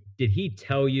 Did he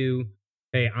tell you,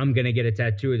 hey, I'm going to get a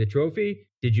tattoo of the trophy?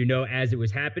 Did you know as it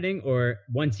was happening, or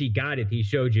once he got it, he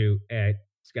showed you,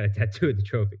 he's got a tattoo of the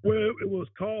trophy? Well, it was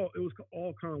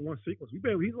all kind of one sequence. He's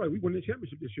like, we won the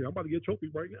championship this year. I'm about to get a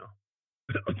trophy right now.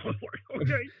 I was like,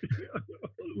 okay.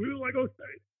 We were like,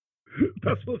 okay.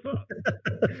 That's what's up.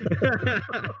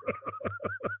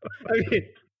 I mean,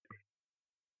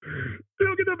 you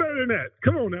don't get no better than that.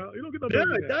 Come on now. You don't get no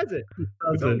better than that. Does it?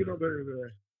 You don't get no better than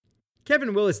that.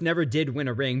 Kevin Willis never did win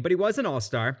a ring, but he was an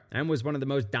all-star and was one of the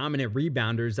most dominant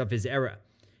rebounders of his era.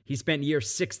 He spent year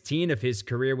 16 of his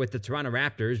career with the Toronto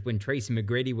Raptors when Tracy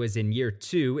McGrady was in year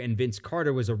 2 and Vince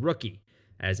Carter was a rookie.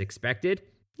 As expected,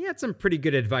 he had some pretty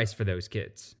good advice for those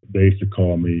kids. They used to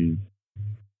call me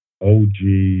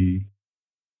OG,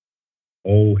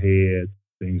 old head,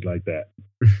 things like that.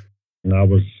 And I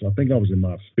think I was in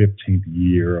my 15th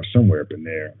year or somewhere up in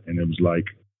there. And it was like,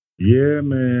 yeah,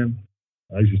 man.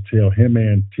 I used to tell him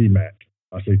and T-Mac.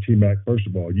 I say, T-Mac, first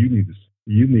of all, you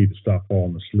need to stop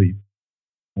falling asleep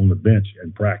on the bench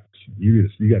and practice. You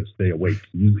got to stay awake.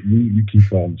 You keep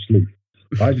falling asleep.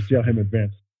 I used to tell him and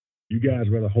Vince, you guys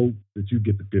rather hope that you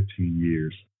get the 15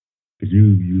 years, because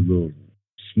you little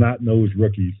snot-nosed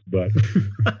rookies. But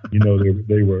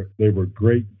they were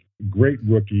great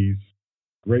rookies,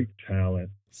 great talent.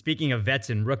 Speaking of vets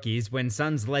and rookies, when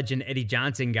Suns legend Eddie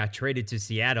Johnson got traded to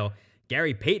Seattle,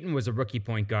 Gary Payton was a rookie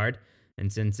point guard,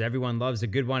 and since everyone loves a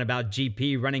good one about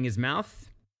GP running his mouth,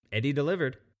 Eddie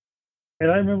delivered.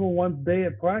 And I remember one day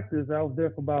at practice, I was there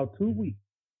for about 2 weeks,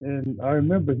 and I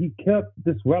remember he kept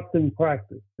disrupting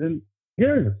practice. And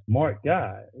Gary's a smart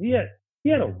guy. He had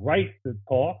a right to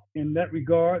talk in that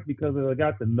regard, because as I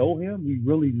got to know him, he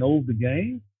really knows the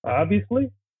game, obviously.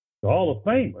 The Hall of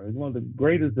Famer. He's one of the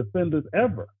greatest defenders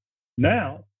ever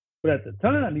now, but at the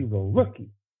time, he was a rookie.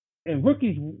 And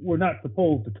rookies were not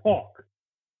supposed to talk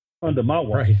under my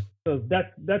watch. Right. So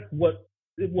that's what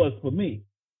it was for me.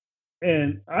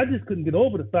 And I just couldn't get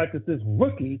over the fact that this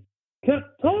rookie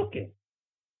kept talking,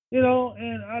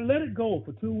 and I let it go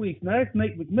for 2 weeks. And I asked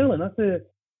Nate McMillan, I said,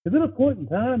 is it a point in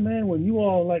time, man, when you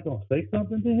all like going to say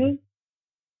something to him?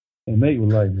 And Nate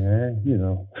was like, man,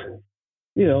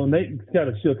 Nate kind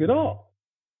of shook it off.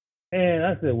 And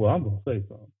I said, well, I'm going to say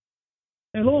something.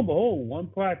 And lo and behold, one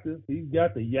practice, he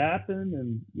got the yapping,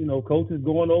 and, coaches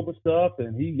going over stuff,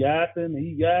 and he yapping.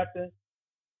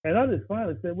 And I just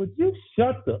finally said, would you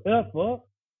shut the F up?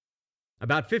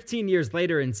 About 15 years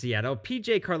later in Seattle,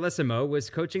 PJ Carlesimo was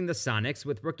coaching the Sonics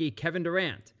with rookie Kevin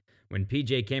Durant. When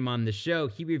PJ came on the show,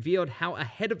 he revealed how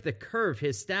ahead of the curve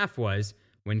his staff was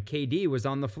when KD was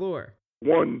on the floor.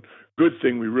 One good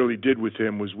thing we really did with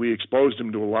him was we exposed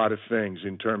him to a lot of things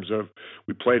in terms of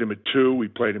we played him at 2, we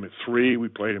played him at 3, we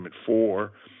played him at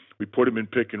 4. We put him in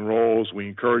pick and rolls. We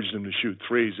encouraged him to shoot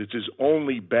threes. It's his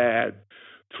only bad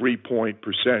three-point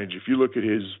percentage. If you look at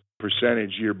his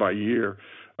percentage year by year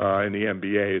in the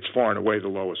NBA, it's far and away the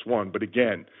lowest one. But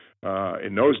again,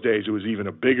 in those days, it was even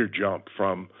a bigger jump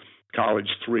from college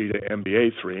three to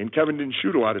NBA three. And Kevin didn't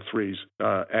shoot a lot of threes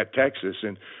at Texas,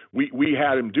 and we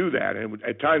had him do that. And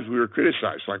at times we were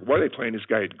criticized, like, why are they playing this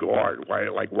guy at guard? Why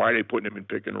are they putting him in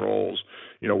pick and rolls?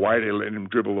 Why are they letting him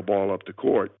dribble the ball up the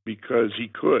court? Because he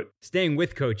could. Staying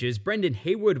with coaches, Brendan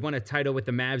Haywood won a title with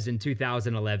the Mavs in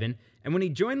 2011, and when he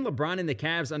joined LeBron and the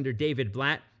Cavs under David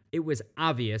Blatt, it was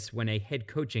obvious when a head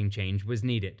coaching change was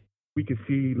needed. We could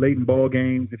see late in ball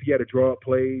games, if he had to draw up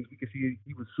plays, we could see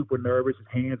he was super nervous. His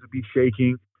hands would be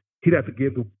shaking. He'd have to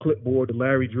give the clipboard to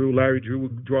Larry Drew. Larry Drew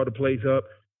would draw the plays up.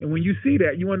 And when you see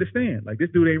that, you understand, like, this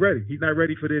dude ain't ready. He's not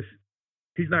ready for this.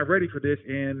 He's not ready for this,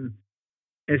 and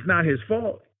it's not his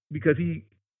fault because he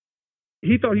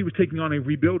thought he was taking on a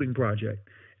rebuilding project.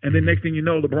 And then next thing you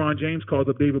know, LeBron James calls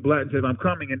up David Blatt and says, I'm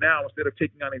coming. And now instead of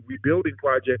taking on a rebuilding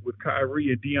project with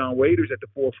Kyrie and Deion Waiters at the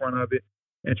forefront of it,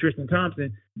 and Tristan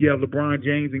Thompson, you have LeBron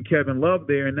James and Kevin Love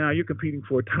there, and now you're competing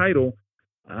for a title.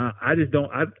 I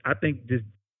think just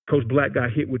Coach Blatt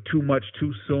got hit with too much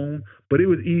too soon, but it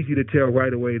was easy to tell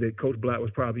right away that Coach Blatt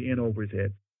was probably in over his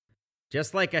head.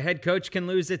 Just like a head coach can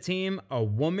lose a team, a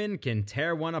woman can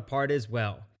tear one apart as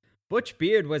well. Butch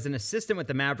Beard was an assistant with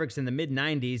the Mavericks in the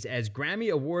mid-'90s as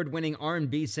Grammy Award-winning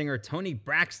R&B singer Toni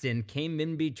Braxton came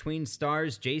in between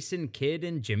stars Jason Kidd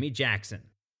and Jimmy Jackson.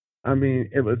 I mean,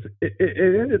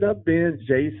 it ended up being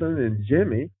Jason and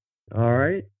Jimmy, all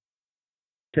right?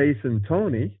 Chasing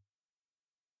Tony.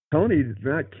 Tony's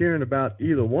not caring about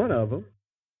either one of them.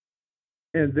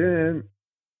 And then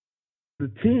the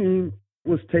team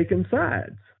was taking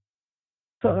sides.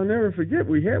 So I'll never forget,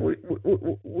 we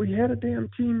had a damn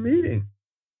team meeting.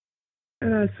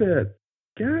 And I said,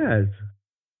 guys,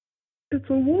 it's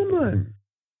a woman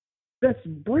that's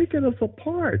breaking us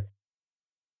apart.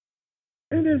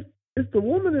 And if the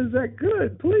woman is that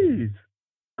good, please,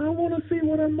 I want to see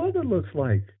what her mother looks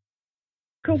like.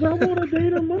 Because I want to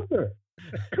date her mother.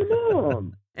 Come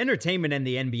on. Entertainment and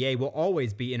the NBA will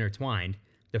always be intertwined.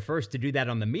 The first to do that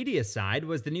on the media side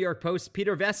was the New York Post's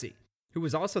Peter Vesey, who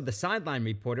was also the sideline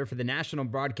reporter for the national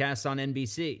broadcasts on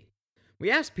NBC.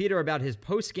 We asked Peter about his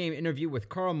post-game interview with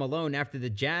Karl Malone after the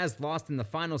Jazz lost in the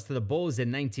finals to the Bulls in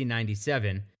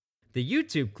 1997. The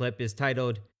YouTube clip is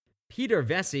titled, Peter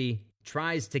Vesey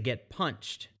Tries to Get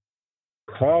Punched.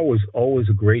 Karl was always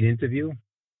a great interview.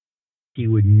 He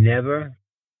would never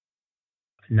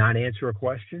not answer a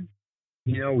question.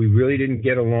 We really didn't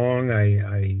get along.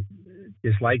 I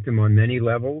disliked him on many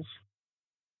levels,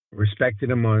 respected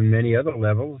him on many other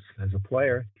levels as a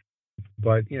player,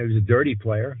 but, he was a dirty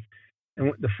player.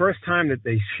 And the first time that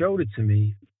they showed it to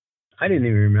me, I didn't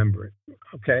even remember it.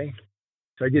 Okay.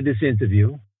 So I did this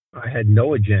interview. I had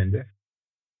no agenda.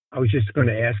 I was just going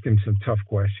to ask him some tough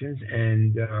questions,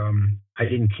 and I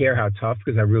didn't care how tough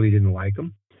because I really didn't like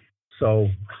him. So,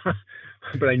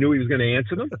 but I knew he was going to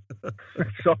answer them.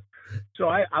 So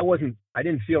I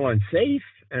didn't feel unsafe,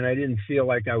 and I didn't feel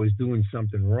like I was doing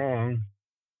something wrong.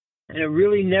 And it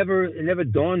really never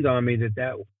dawned on me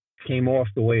that came off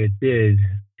the way it did.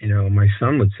 My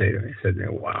son would say to me, he said,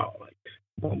 wow, like,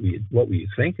 what were you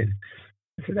thinking?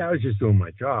 I said, I was just doing my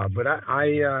job, but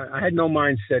I had no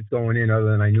mindset going in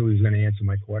other than I knew he was going to answer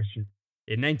my question.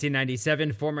 In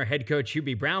 1997, former head coach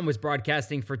Hubie Brown was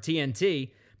broadcasting for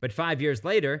TNT, but 5 years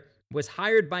later was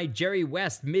hired by Jerry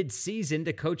West mid-season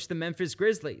to coach the Memphis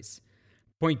Grizzlies.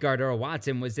 Point guard Earl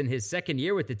Watson was in his second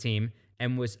year with the team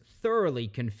and was thoroughly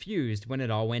confused when it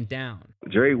all went down.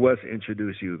 Jerry West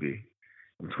introduced Hubie.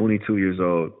 I'm 22 years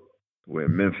old. We're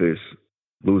in Memphis,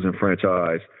 losing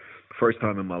franchise. First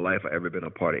time in my life I ever been a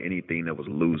part of anything that was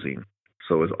losing.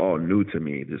 So it's all new to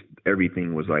me. Just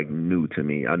everything was like new to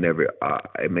me.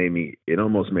 It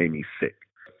almost made me sick.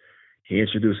 He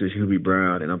introduces Hubie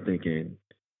Brown, and I'm thinking,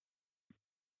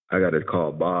 I got to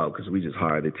call Bob because we just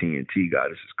hired the TNT guy.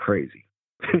 This is crazy.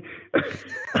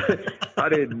 I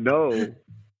didn't know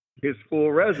his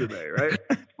full resume, right?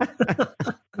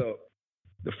 So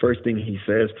the first thing he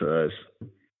says to us,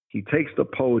 he takes the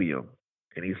podium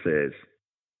and he says,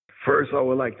 first, I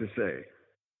would like to say,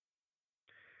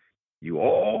 you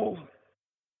all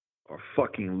are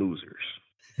fucking losers.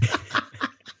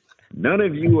 None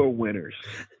of you are winners.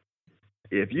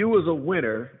 If you was a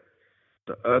winner,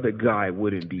 the other guy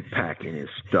wouldn't be packing his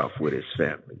stuff with his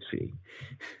family, see?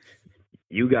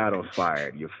 You got him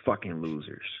fired. You're fucking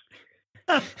losers.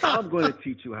 I'm going to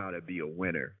teach you how to be a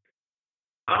winner.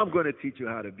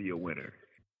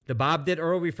 The Bob that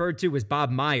Earl referred to was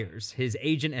Bob Myers, his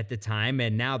agent at the time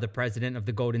and now the president of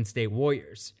the Golden State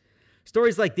Warriors.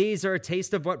 Stories like these are a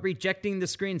taste of what rejecting the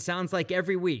screen sounds like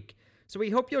every week, so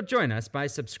we hope you'll join us by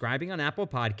subscribing on Apple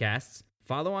Podcasts,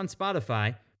 follow on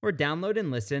Spotify, or download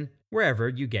and listen wherever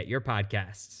you get your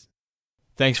podcasts.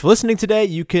 Thanks for listening today.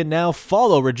 You can now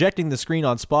follow Rejecting the Screen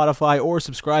on Spotify or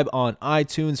subscribe on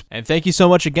iTunes. And thank you so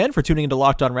much again for tuning into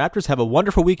Locked On Raptors. Have a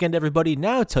wonderful weekend, everybody.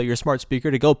 Now tell your smart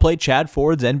speaker to go play Chad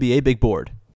Ford's NBA Big Board.